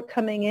report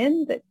coming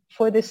in that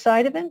for this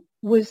side event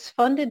was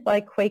funded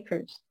by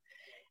Quakers.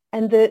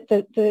 And the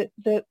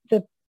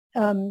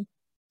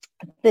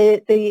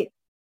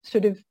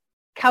sort of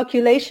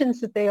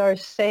calculations that they are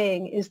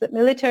saying is that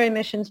military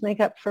emissions make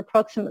up for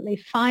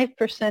approximately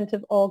 5%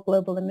 of all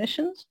global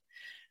emissions.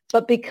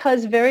 But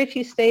because very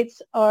few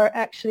states are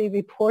actually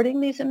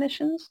reporting these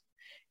emissions,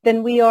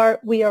 then we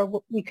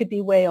could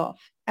be way off,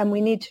 and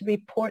we need to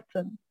report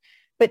them.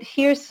 But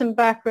here's some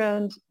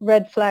background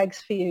red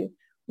flags for you.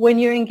 When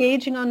you're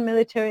engaging on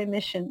military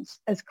emissions,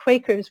 as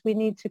Quakers, we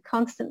need to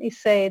constantly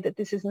say that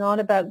this is not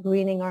about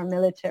greening our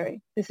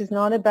military. This is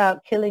not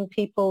about killing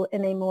people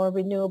in a more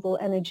renewable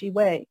energy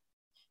way.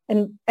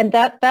 And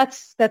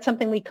that's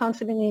something we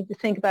constantly need to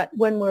think about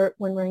when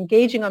we're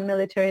engaging on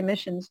military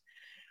emissions.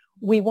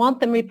 We want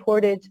them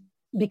reported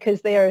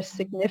because they are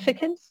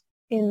significant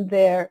in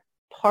their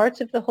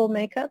part of the whole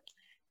makeup,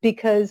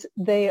 because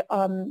they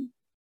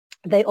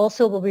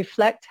also will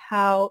reflect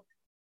how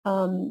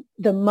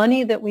the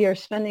money that we are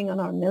spending on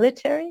our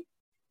military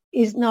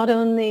is not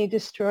only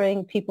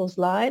destroying people's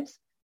lives,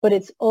 but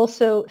it's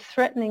also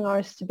threatening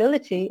our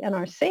stability and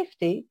our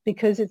safety,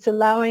 because it's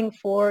allowing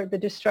for the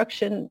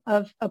destruction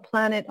of a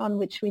planet on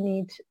which we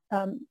need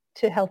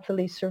to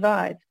healthily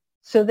survive.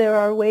 So there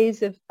are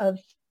ways of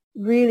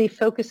really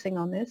focusing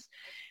on this.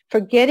 For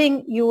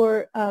getting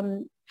New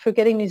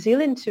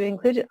Zealand to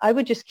include it, I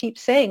would just keep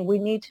saying we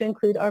need to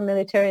include our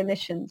military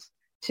emissions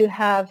to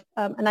have,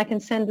 and I can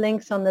send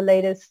links on the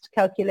latest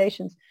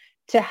calculations,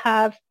 to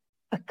have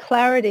a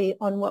clarity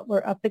on what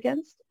we're up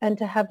against and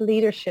to have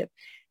leadership.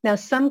 Now,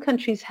 some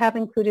countries have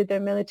included their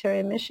military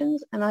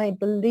emissions, and I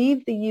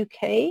believe the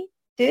UK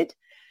did,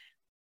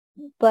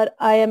 but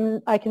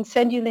I can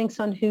send you links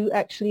on who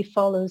actually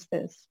follows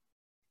this.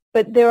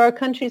 But there are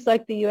countries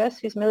like the US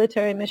whose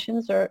military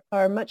emissions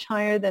are much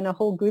higher than a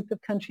whole group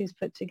of countries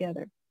put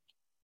together.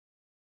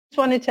 I just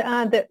wanted to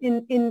add that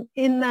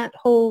in that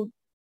whole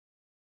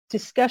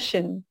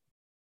discussion,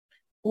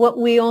 what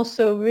we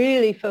also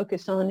really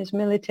focus on is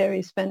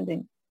military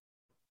spending.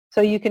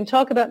 So you can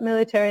talk about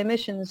military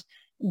emissions,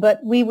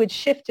 but we would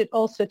shift it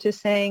also to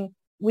saying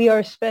we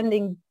are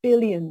spending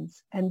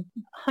billions and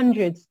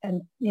hundreds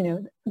and,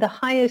 the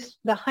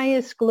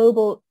highest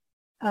global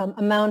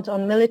amount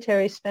on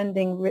military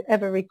spending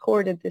ever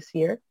recorded this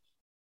year.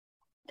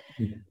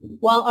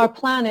 While our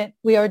planet,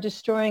 we are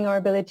destroying our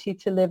ability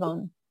to live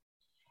on.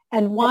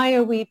 And why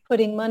are we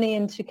putting money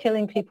into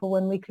killing people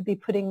when we could be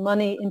putting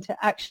money into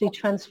actually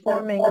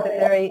transforming the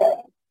very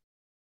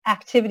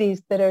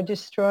activities that are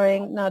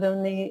destroying not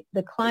only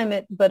the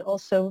climate, but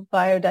also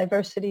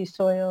biodiversity,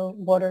 soil,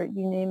 water,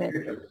 you name it.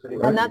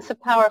 And that's a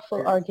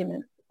powerful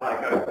argument.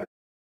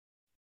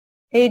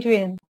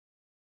 Adrian.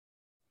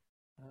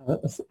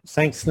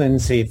 Thanks,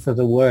 Lindsay, for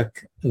the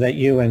work that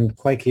you and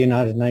Quaker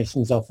United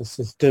Nations Office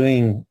is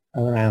doing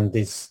around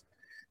this.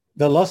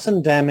 The loss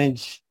and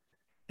damage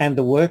and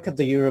the work of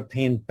the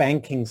European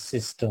banking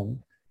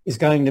system is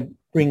going to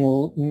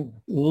bring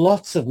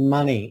lots of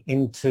money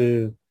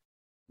into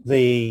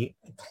the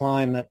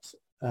climate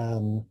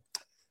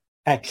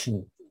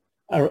action,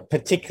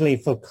 particularly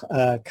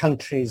for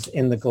countries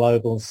in the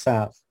global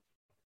south.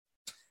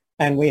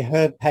 And we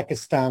heard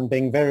Pakistan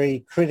being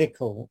very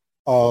critical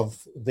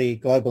of the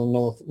global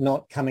north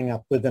not coming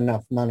up with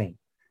enough money.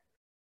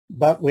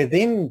 But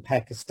within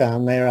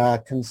Pakistan, there are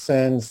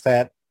concerns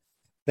that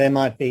there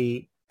might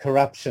be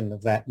corruption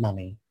of that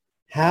money.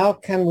 How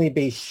can we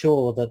be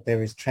sure that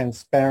there is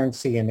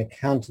transparency and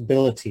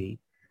accountability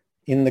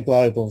in the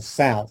global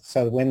south,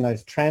 so when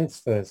those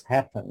transfers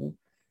happen,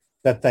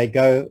 that they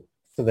go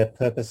for the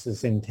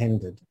purposes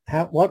intended?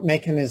 What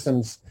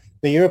mechanisms?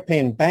 The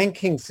European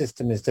banking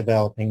system is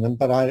developing them,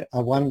 but I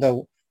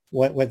wonder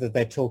whether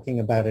they're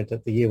talking about it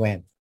at the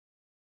UN.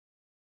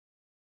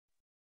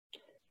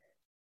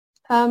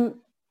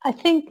 I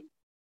think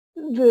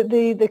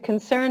the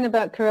concern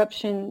about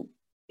corruption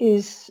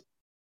is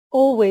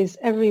always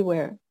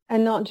everywhere,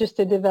 and not just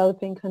a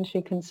developing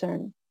country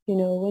concern.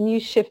 When you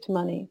shift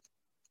money,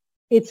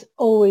 it's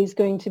always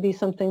going to be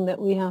something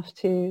that we have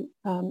to,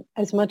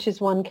 as much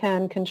as one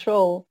can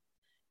control,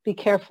 be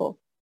careful.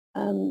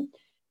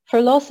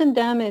 For loss and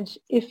damage,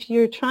 if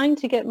you're trying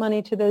to get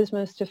money to those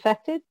most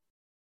affected,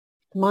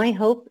 my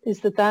hope is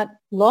that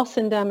loss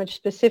and damage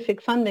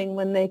specific funding,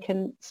 when they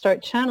can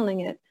start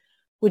channeling it,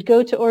 would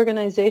go to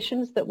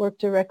organizations that work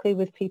directly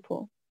with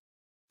people.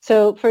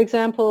 So, for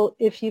example,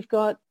 if you've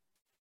got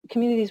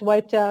communities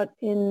wiped out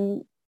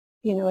in,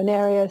 an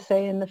area,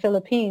 say in the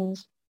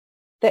Philippines,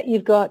 that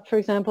you've got, for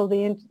example,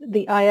 the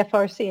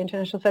IFRC,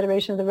 International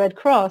Federation of the Red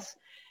Cross,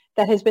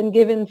 that has been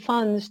given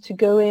funds to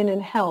go in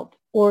and help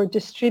or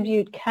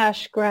distribute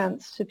cash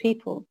grants to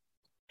people.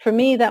 For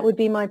me, that would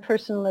be my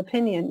personal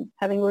opinion,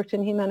 having worked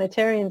in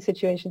humanitarian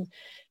situations.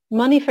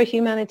 Money for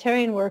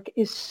humanitarian work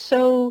is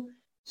so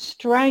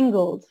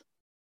strangled,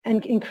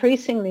 and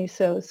increasingly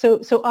so.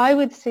 So I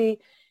would see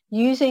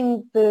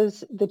using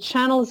the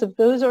channels of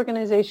those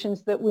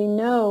organizations that we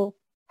know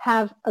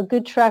have a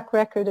good track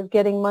record of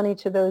getting money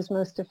to those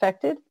most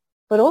affected,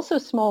 but also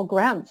small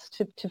grants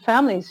to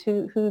families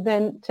who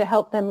then, to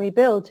help them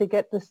rebuild, to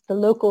get the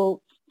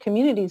local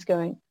communities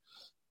going.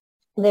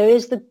 There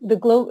is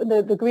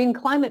the Green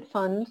Climate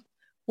Fund,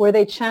 where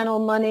they channel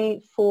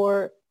money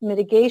for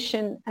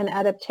mitigation and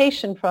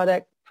adaptation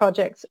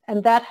projects,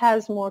 and that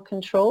has more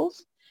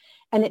controls.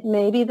 And it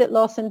may be that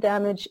loss and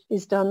damage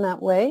is done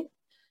that way.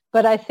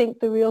 But I think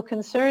the real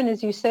concern,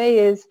 as you say,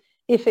 is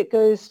if it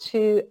goes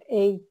to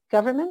a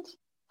government,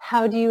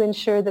 how do you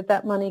ensure that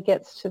that money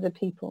gets to the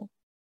people?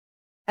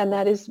 And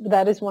that is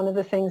one of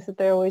the things that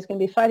they're always going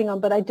to be fighting on.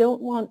 But I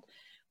don't want,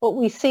 what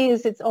we see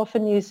is it's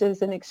often used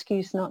as an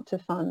excuse not to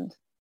fund.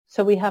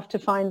 So we have to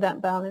find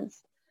that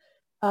balance.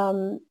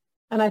 And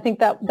I think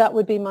that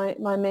would be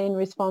my main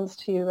response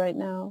to you right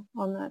now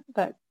on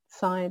that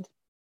side.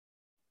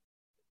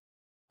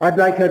 I'd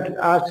like to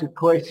ask a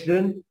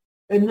question.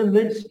 In the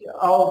midst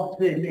of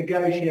the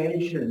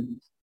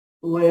negotiations,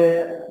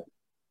 where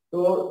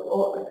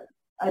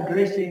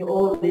addressing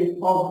all these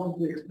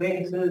problems,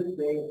 expenses,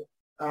 the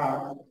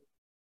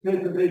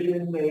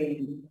supervision,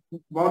 the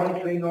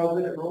monitoring of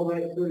it, and all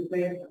that sort of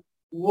thing,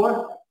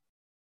 what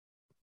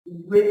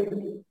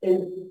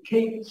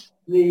keeps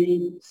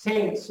the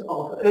sense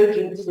of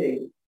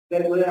urgency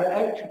that we're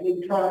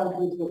actually trying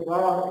to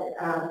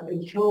survive,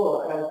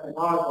 ensure a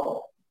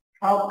survival?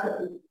 How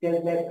can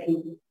that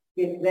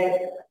get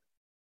that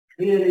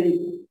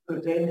clearly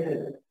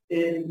presented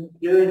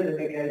during the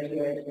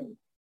negotiations?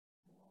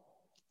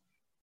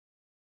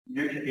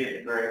 You should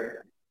get very.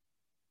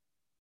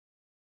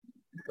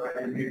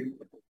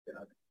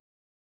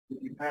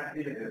 You can't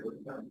do it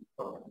with them.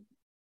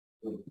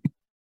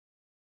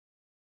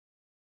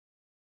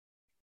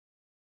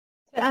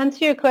 To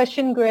answer your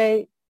question,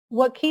 Gray,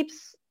 what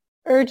keeps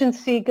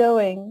urgency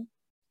going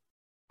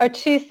are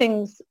two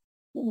things.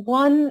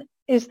 One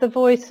is the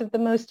voice of the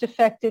most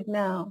affected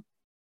now.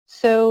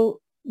 So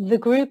the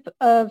group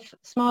of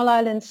small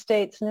island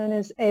states known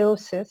as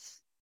AOSIS,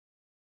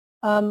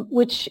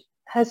 which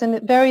has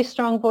a very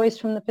strong voice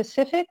from the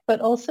Pacific,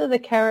 but also the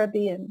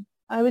Caribbean.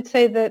 I would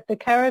say that the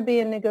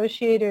Caribbean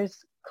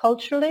negotiators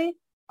culturally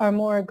are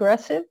more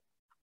aggressive.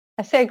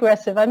 I say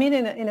aggressive, I mean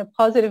in a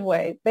positive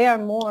way. They are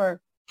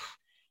more,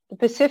 the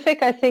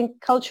Pacific, I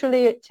think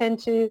culturally tend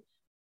to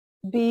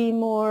be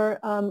more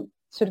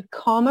sort of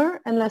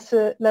calmer and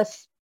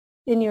less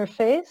in your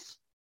face.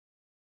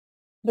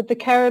 But the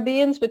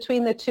Caribbeans,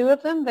 between the two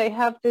of them, they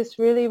have this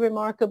really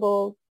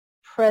remarkable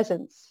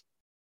presence.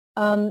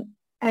 And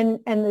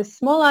the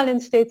small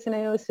island states in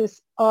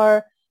AOSIS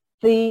are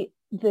the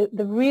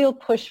real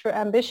push for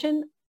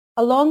ambition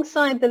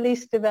alongside the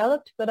least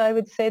developed, but I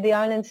would say the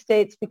island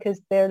states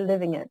because they're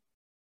living it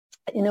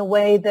in a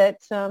way that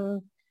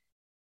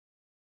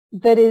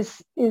that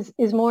is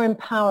more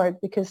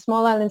empowered, because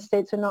small island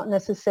states are not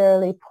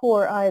necessarily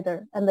poor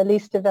either, and the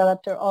least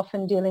developed are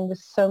often dealing with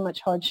so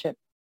much hardship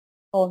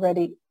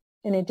already,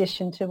 in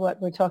addition to what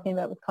we're talking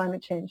about with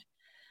climate change.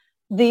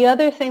 The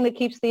other thing that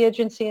keeps the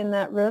urgency in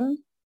that room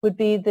would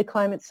be the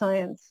climate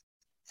science.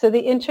 So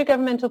the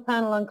Intergovernmental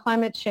Panel on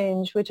Climate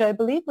Change, which I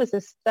believe was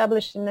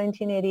established in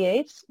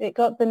 1988, it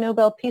got the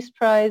Nobel Peace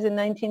Prize in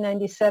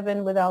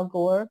 1997 with Al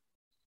Gore.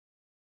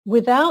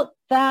 Without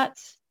that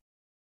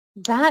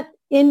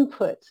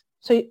input,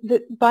 so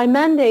by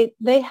mandate,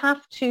 they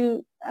have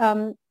to,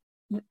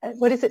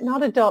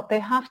 not adopt, they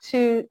have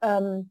to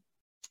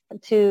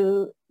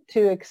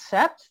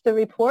accept the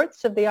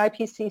reports of the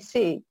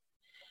IPCC.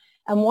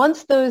 And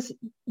once those,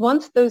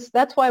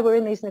 that's why we're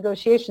in these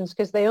negotiations,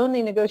 because they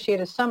only negotiate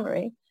a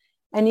summary,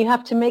 and you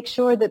have to make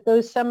sure that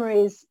those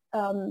summaries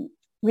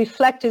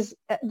reflect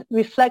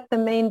the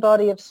main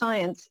body of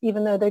science,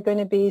 even though there are going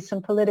to be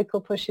some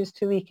political pushes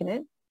to weaken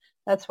it.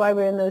 That's why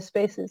we're in those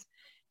spaces.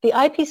 The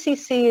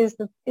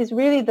IPCC is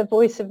really the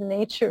voice of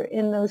nature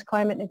in those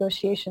climate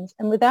negotiations.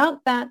 And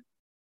without that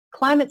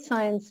climate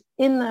science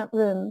in that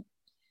room,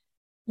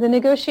 the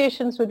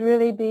negotiations would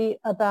really be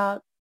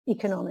about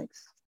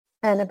economics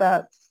and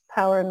about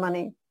power and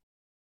money.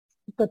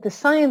 But the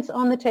science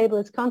on the table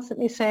is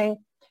constantly saying,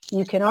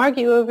 you can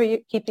argue over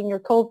keeping your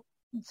coal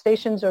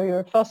stations or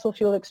your fossil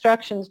fuel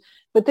extractions,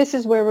 but this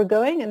is where we're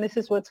going and this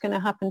is what's going to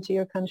happen to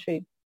your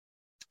country.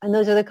 And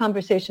those are the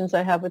conversations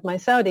I have with my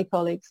Saudi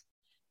colleagues.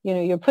 You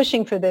know, you're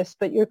pushing for this,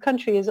 but your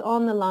country is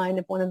on the line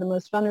of one of the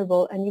most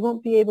vulnerable, and you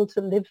won't be able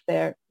to live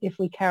there if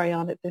we carry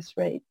on at this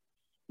rate.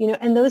 You know,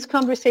 and those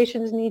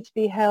conversations need to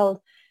be held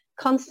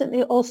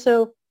constantly.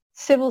 Also,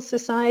 civil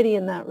society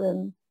in that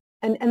room.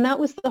 And that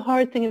was the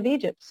hard thing of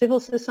Egypt. Civil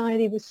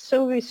society was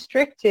so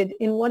restricted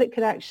in what it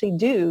could actually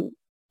do.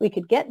 We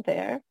could get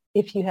there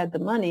if you had the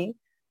money,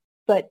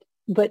 but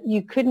but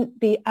you couldn't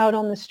be out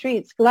on the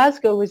streets.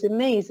 Glasgow was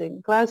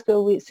amazing.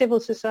 Glasgow, civil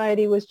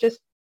society was just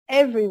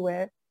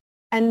everywhere.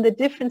 And the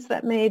difference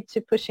that made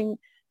to pushing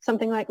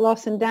something like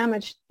loss and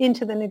damage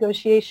into the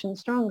negotiation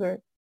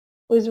stronger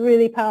was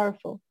really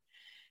powerful.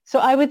 So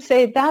I would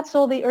say that's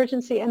all the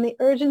urgency, and the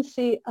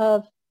urgency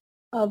of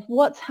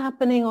what's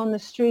happening on the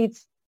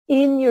streets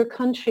in your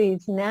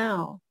countries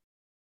now.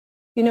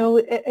 You know,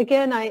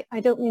 again, I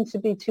don't mean to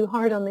be too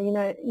hard on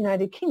the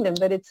United Kingdom,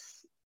 but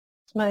it's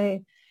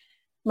my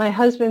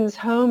husband's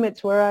home.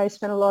 It's where I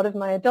spent a lot of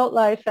my adult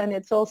life, and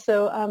it's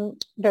also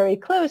very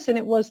close, and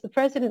it was the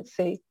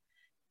presidency.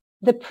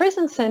 The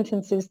prison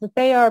sentences that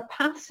they are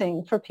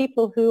passing for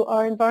people who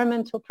are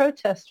environmental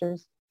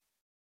protesters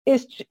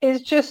is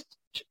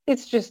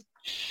just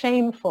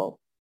shameful.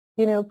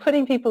 You know,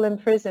 putting people in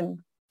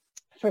prison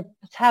for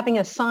having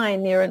a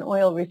sign near an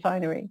oil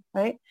refinery,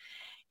 right?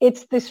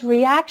 It's this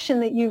reaction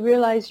that you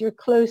realize you're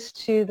close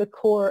to the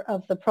core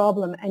of the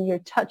problem and you're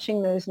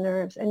touching those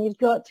nerves, and you've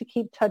got to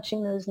keep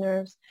touching those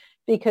nerves,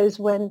 because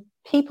when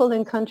people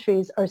in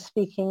countries are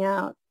speaking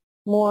out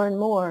more and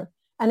more,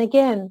 and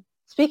again,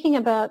 speaking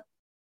about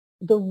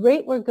the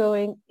rate we're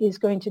going is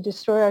going to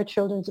destroy our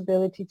children's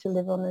ability to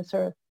live on this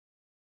earth.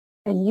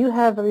 And you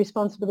have a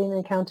responsibility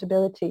and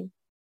accountability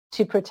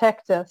to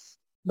protect us,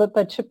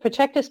 but to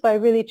protect us by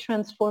really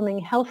transforming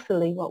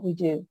healthily what we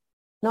do,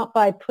 not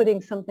by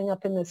putting something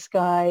up in the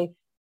sky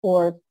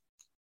or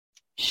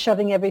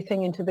shoving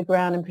everything into the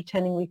ground and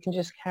pretending we can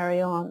just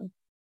carry on.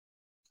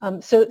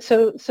 So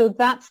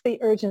that's the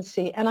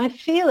urgency. And I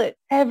feel it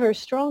ever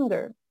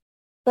stronger.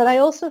 But I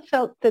also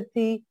felt that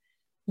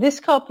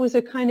this COP was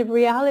a kind of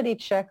reality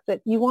check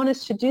that you want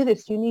us to do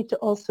this, you need to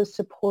also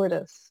support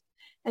us.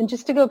 And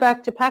just to go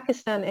back to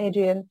Pakistan,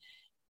 Adrian,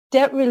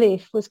 debt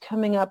relief was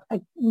coming up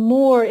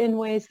more in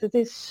ways that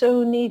is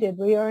so needed.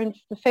 We are in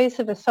the face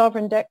of a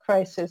sovereign debt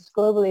crisis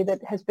globally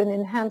that has been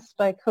enhanced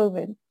by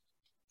COVID.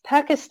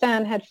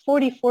 Pakistan had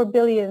 44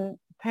 billion,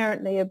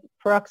 apparently,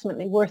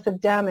 approximately, worth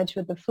of damage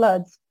with the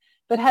floods,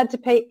 but had to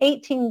pay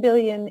 18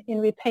 billion in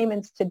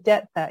repayments to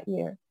debt that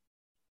year.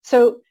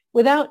 So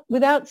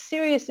without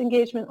serious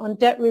engagement on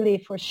debt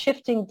relief or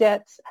shifting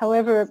debts,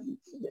 however,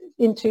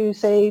 into,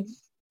 say,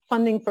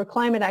 funding for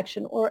climate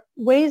action or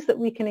ways that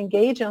we can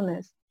engage on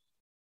this,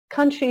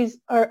 countries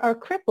are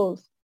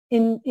crippled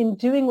in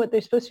doing what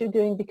they're supposed to be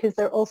doing because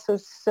they're also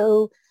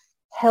so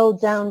held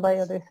down by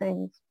other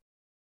things.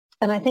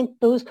 And I think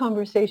those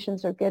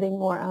conversations are getting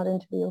more out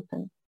into the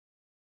open.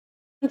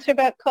 Answer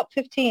about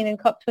COP15 and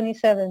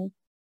COP27.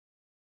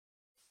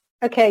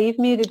 Okay, you've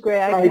muted,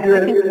 Greg.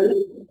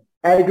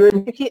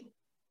 Adrian.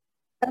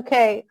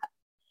 Okay.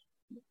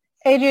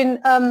 Adrian,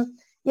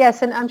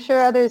 yes, and I'm sure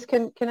others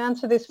can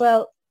answer this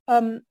well.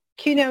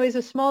 CUNO is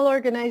a small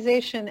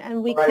organization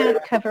and we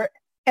can't cover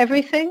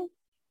everything,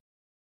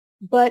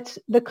 but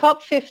the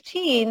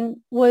COP15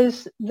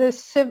 was the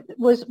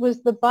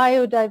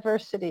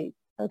biodiversity.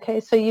 Okay,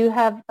 so you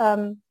have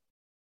the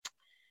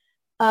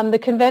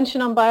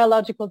Convention on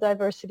Biological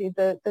Diversity,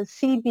 the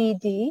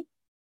CBD,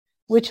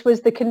 which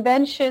was the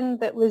convention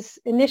that was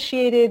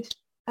initiated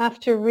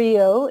after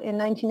Rio in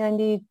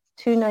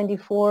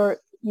 1992-94.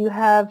 You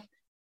have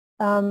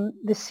the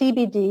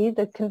CBD,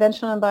 the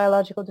Convention on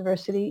Biological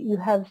Diversity. You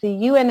have the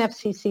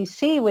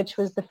UNFCCC, which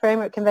was the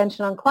Framework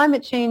Convention on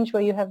Climate Change,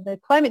 where you have the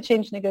climate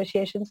change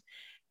negotiations.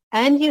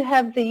 And you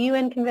have the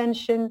UN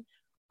Convention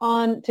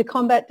to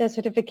combat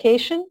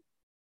desertification,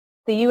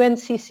 the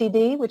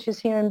UNCCD, which is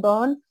here in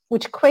Bonn,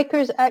 which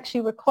Quakers actually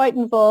were quite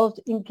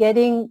involved in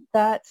getting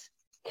that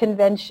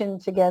convention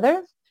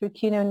together through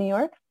CUNO New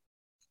York,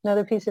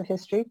 another piece of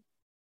history.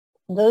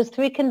 Those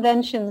three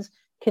conventions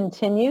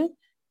continue.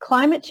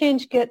 Climate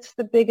change gets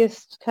the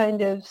biggest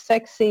kind of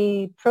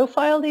sexy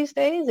profile these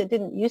days. It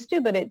didn't used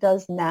to, but it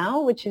does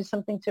now, which is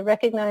something to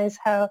recognize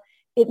how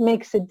it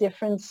makes a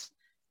difference,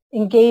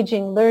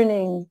 engaging,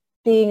 learning,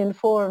 being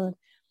informed.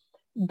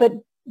 But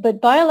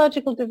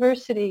biological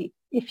diversity,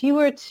 if you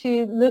were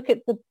to look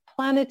at the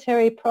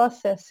planetary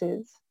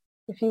processes,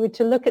 if you were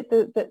to look at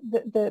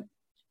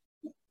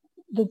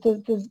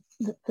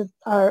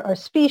our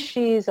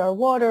species, our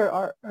water,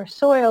 our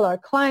soil, our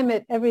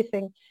climate,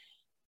 everything,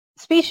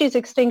 species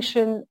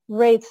extinction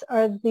rates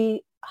are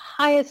the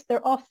highest.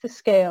 They're off the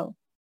scale.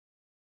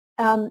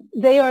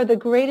 They are the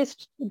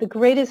greatest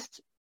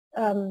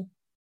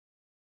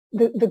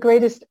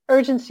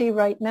urgency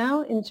right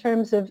now in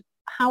terms of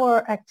how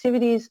our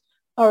activities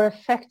are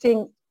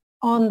affecting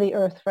on the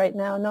earth right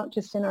now, not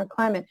just in our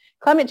climate.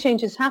 Climate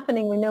change is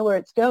happening. We know where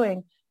it's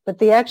going. But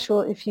the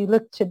actual, if you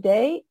look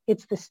today,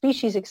 it's the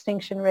species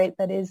extinction rate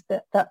that is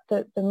the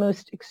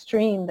most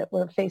extreme that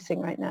we're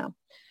facing right now.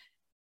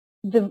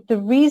 The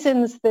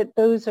reasons that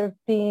those are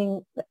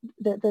being,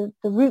 the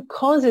root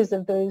causes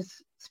of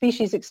those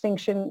species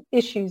extinction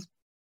issues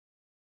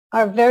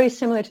are very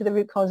similar to the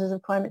root causes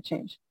of climate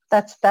change.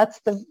 That's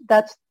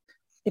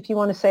if you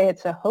want to say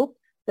it's a hope,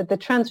 that the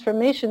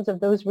transformations of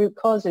those root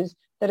causes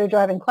that are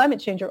driving climate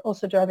change are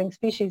also driving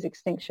species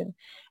extinction.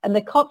 And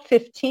the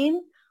COP15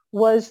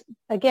 was,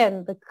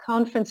 again, the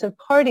conference of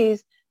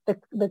parties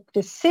the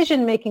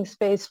decision-making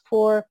space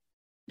for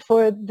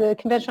the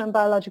Convention on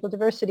Biological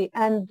Diversity,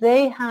 and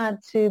they had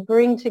to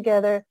bring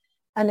together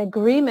an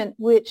agreement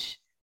which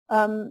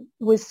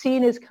was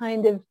seen as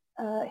kind of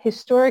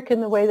historic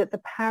in the way that the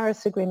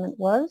Paris Agreement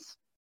was.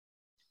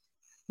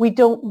 We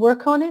don't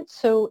work on it,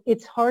 so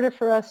it's harder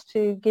for us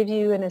to give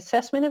you an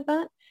assessment of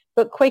that.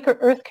 But Quaker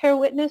Earth Care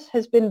Witness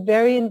has been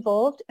very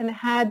involved and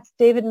had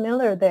David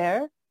Miller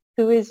there,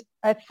 who is,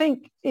 I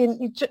think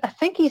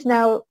he's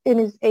now in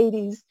his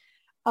 80s,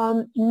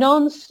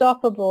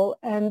 non-stoppable,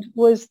 and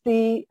was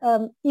the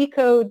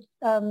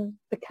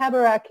the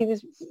Cabarac. He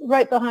was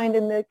right behind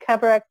in the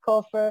Cabarac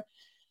call for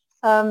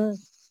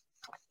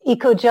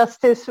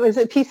eco-justice, was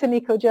it Peace and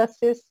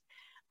Eco-Justice?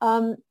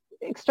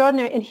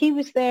 Extraordinary. And he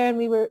was there and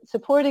we were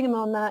supporting him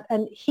on that.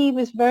 And he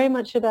was very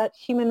much about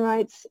human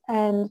rights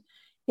and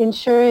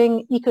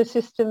ensuring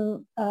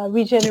ecosystem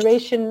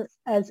regeneration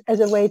as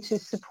a way to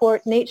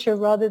support nature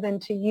rather than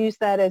to use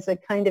that as a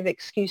kind of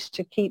excuse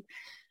to keep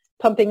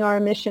pumping our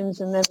emissions,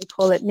 and then we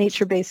call it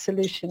nature-based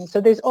solutions. So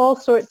there's all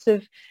sorts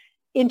of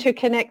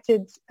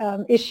interconnected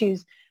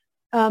issues.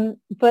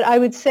 But I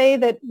would say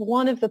that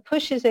one of the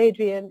pushes,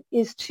 Adrian,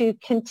 is to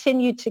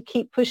continue to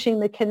keep pushing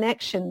the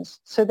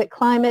connections so that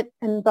climate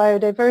and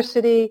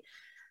biodiversity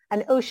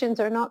and oceans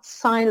are not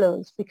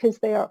silos, because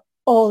they are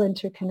all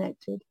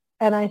interconnected.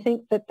 And I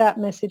think that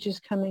message is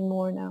coming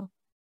more now.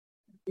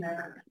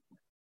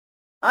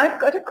 I've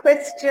got a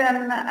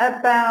question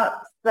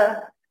about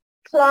the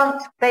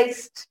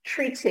plant-based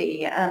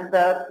treaty and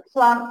the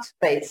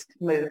plant-based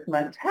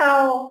movement.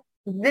 How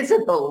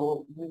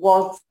visible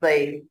was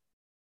that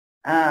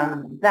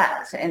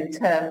in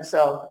terms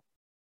of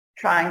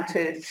trying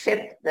to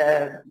shift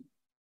the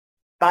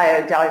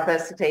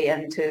biodiversity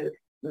and to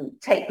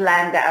take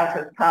land out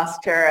of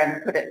pasture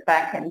and put it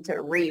back into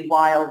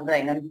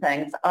rewilding and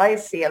things? I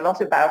see a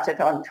lot about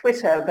it on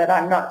Twitter, but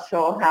I'm not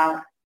sure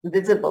how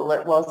visible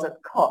it was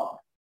at COP.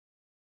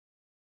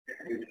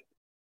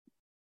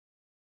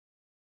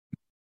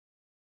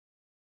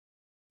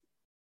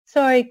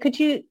 Sorry,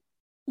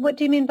 what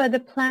do you mean by the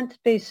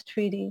plant-based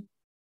treaty?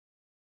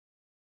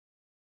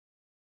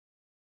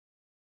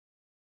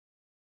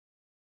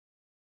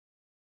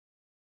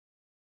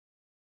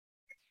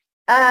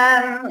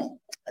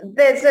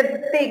 There's a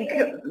big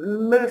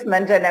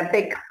movement and a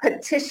big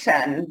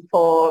petition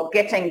for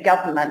getting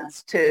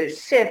governments to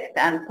shift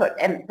and put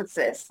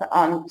emphasis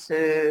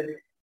onto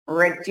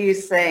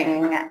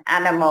reducing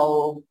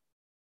animal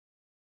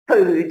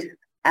food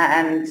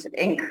and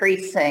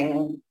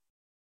increasing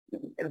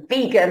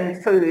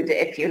vegan food,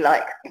 if you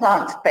like,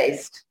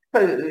 plant-based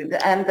food.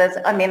 And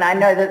I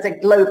know there's a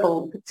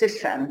global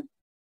petition.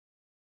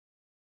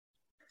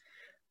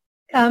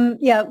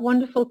 Yeah,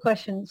 wonderful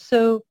question.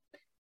 So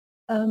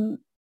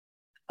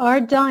our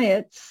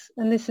diets,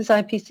 and this is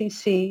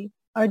IPCC,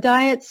 our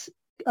diets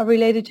are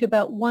related to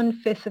about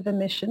 1/5 of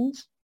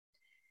emissions.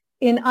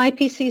 In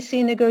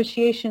IPCC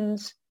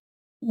negotiations,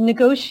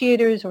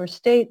 negotiators or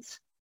states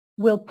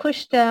will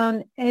push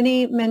down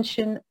any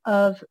mention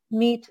of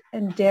meat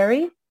and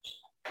dairy,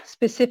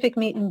 specific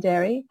meat and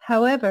dairy.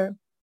 However,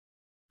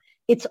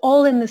 it's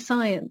all in the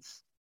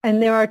science,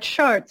 and there are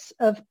charts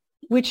of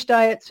which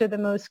diets are the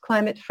most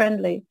climate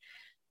friendly.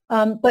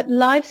 But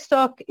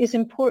livestock is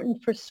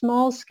important for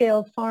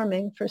small-scale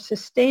farming, for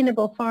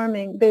sustainable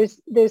farming. There's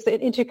an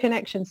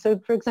interconnection. So,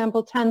 for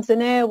example,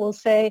 Tanzania will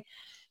say,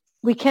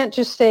 we can't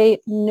just say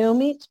no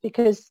meat,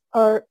 because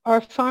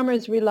our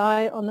farmers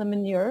rely on the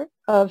manure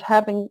of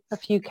having a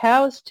few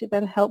cows to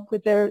then help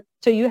with their...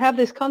 So you have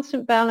this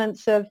constant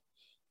balance of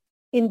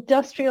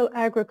industrial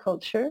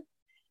agriculture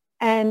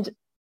and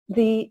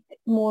the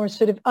more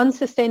sort of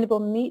unsustainable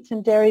meat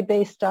and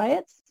dairy-based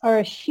diets are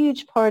a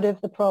huge part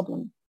of the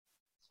problem.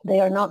 They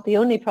are not the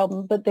only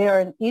problem, but they are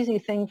an easy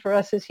thing for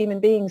us as human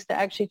beings to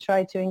actually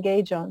try to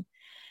engage on.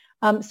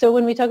 So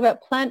when we talk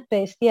about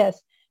plant-based,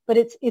 yes, but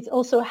it's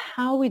also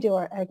how we do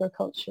our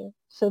agriculture.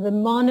 So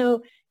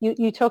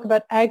you talk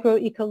about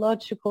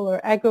agroecological or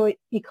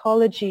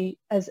agroecology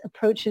as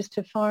approaches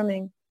to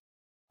farming.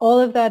 All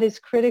of that is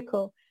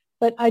critical.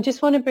 But I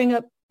just want to bring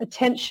up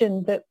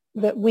attention that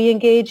we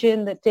engage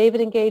in, that David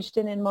engaged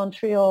in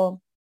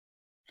Montreal.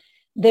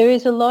 There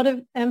is a lot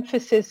of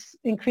emphasis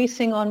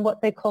increasing on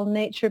what they call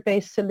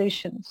nature-based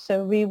solutions.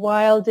 So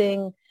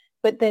rewilding,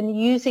 but then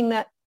using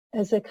that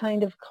as a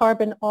kind of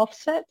carbon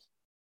offset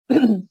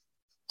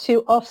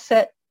to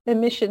offset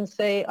emissions.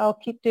 Say, I'll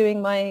keep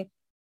doing my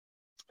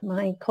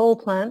coal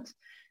plant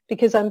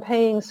because I'm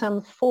paying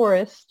some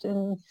forest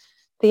in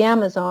the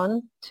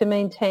Amazon to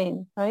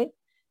maintain, right?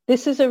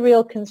 This is a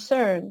real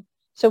concern.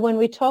 So when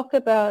we talk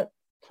about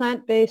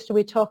plant-based,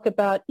 we talk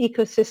about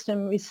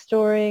ecosystem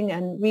restoring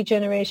and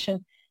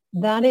regeneration.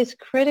 That is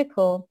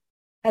critical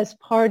as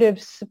part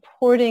of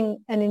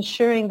supporting and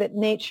ensuring that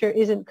nature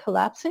isn't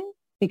collapsing,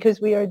 because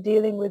we are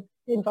dealing with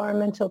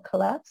environmental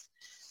collapse,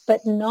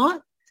 but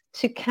not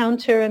to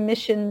counter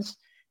emissions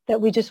that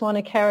we just want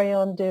to carry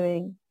on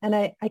doing. And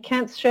I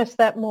can't stress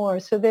that more.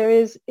 So there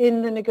is,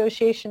 in the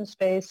negotiation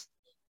space,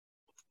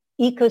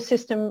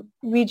 ecosystem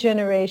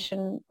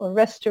regeneration or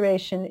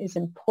restoration is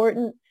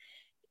important.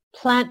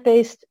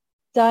 Plant-based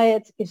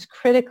diets is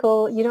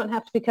critical. You don't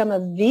have to become a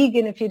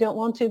vegan if you don't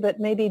want to, but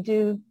maybe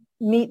do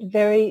meat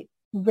very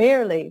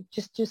rarely.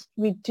 Just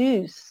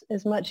reduce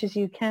as much as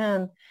you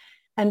can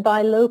and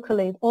buy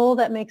locally. All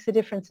that makes a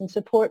difference, and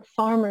support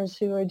farmers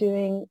who are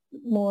doing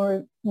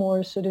more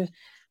sort of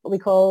what we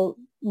call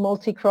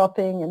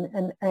multi-cropping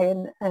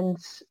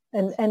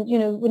and you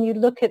know, when you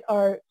look at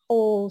our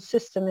whole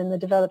system in the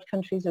developed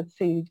countries of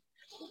food,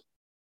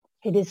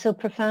 it is so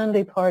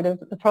profoundly part of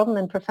the problem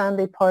and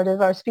profoundly part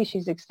of our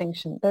species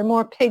extinction. There are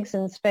more pigs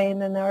in Spain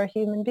than there are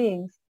human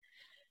beings.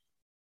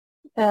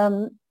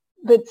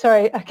 But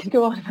sorry, I could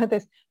go on about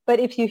this. But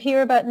if you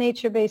hear about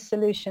nature-based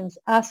solutions,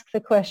 ask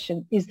the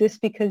question, is this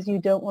because you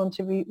don't want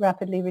to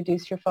rapidly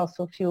reduce your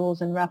fossil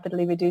fuels and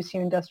rapidly reduce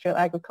your industrial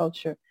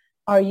agriculture?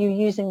 Are you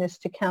using this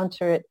to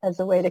counter it as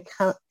a way to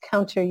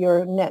counter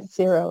your net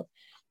zero?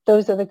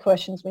 Those are the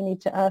questions we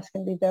need to ask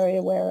and be very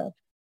aware of,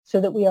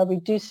 so that we are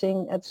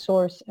reducing at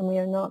source and we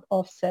are not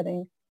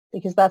offsetting,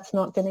 because that's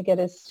not going to get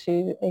us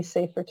to a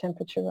safer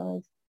temperature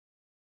rise.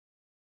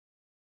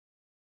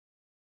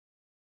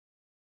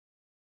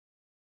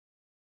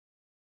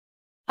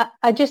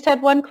 I just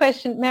had one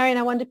question, Marion.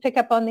 I wanted to pick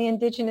up on the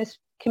Indigenous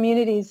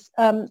communities.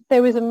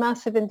 There was a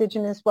massive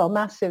Indigenous,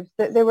 massive.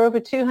 There were over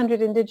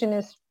 200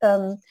 Indigenous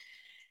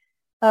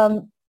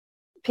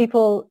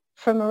people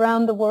from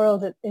around the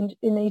world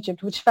in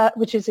Egypt,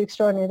 which is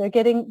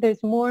extraordinary.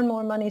 There's more and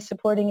more money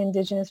supporting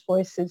Indigenous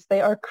voices.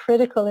 They are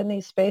critical in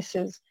these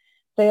spaces.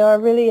 They are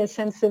really a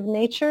sense of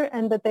nature,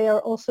 but they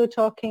are also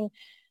talking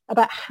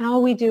about how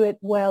we do it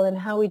well and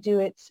how we do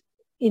it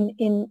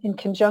in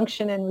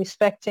conjunction and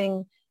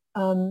respecting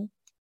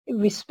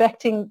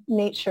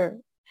nature.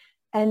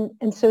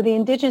 And so the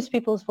Indigenous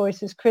people's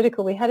voice is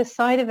critical. We had a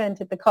side event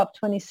at the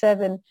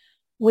COP27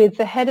 with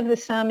the head of the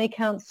Sami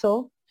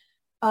Council,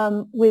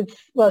 the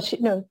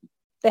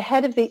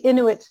head of the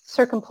Inuit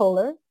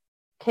Circumpolar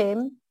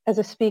came as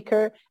a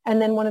speaker,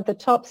 and then one of the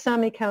top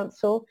Sami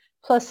Council,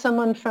 plus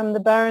someone from the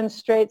Barren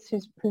Straits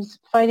who's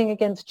fighting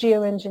against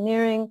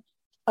geoengineering.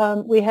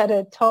 We had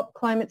a top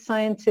climate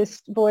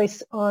scientist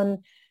voice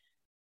on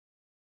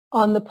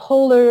the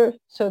polar,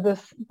 so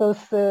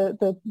both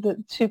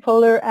the two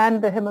polar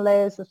and the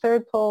Himalayas, the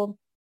third pole,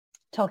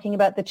 talking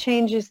about the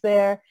changes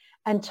there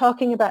and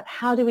talking about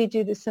how do we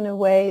do this in a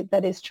way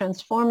that is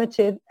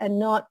transformative and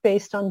not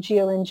based on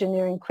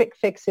geoengineering quick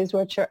fixes,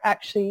 which are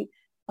actually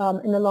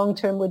in the long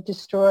term would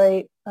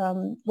destroy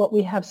what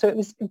we have. So it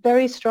was a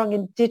very strong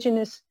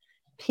Indigenous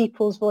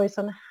people's voice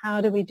on how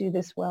do we do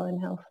this well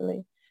and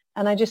healthily.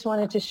 And I just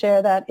wanted to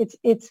share that.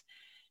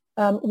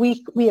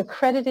 We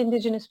accredit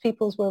Indigenous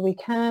peoples where we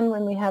can,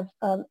 when we have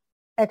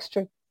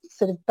extra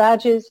sort of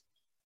badges.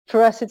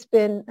 For us, it's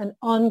been an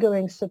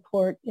ongoing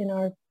support in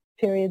our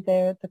period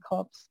there at the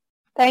COPs.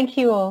 Thank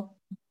you all.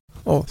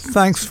 Oh,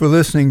 thanks for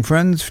listening,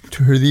 friends,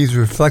 to these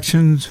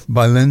reflections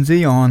by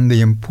Lindsay on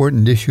the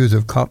important issues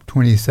of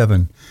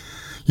COP27.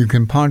 You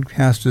can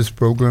podcast this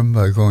program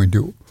by going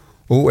to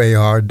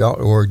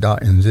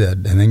oar.org.nz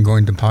and then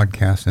going to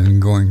podcast and then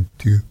going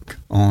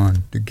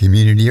on to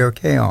Community or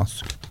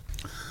Chaos.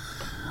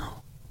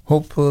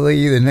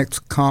 Hopefully the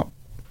next COP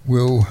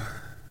will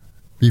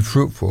be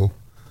fruitful.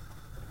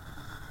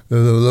 The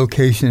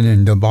location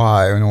in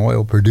Dubai, an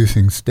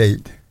oil-producing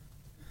state,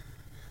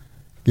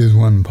 gives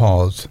one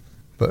pause,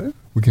 but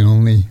we can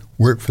only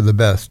work for the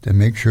best and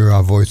make sure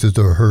our voices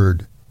are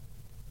heard.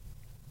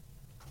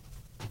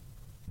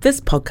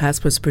 This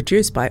podcast was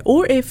produced by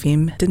OAR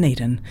FM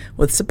Dunedin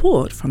with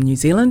support from New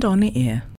Zealand On the Air.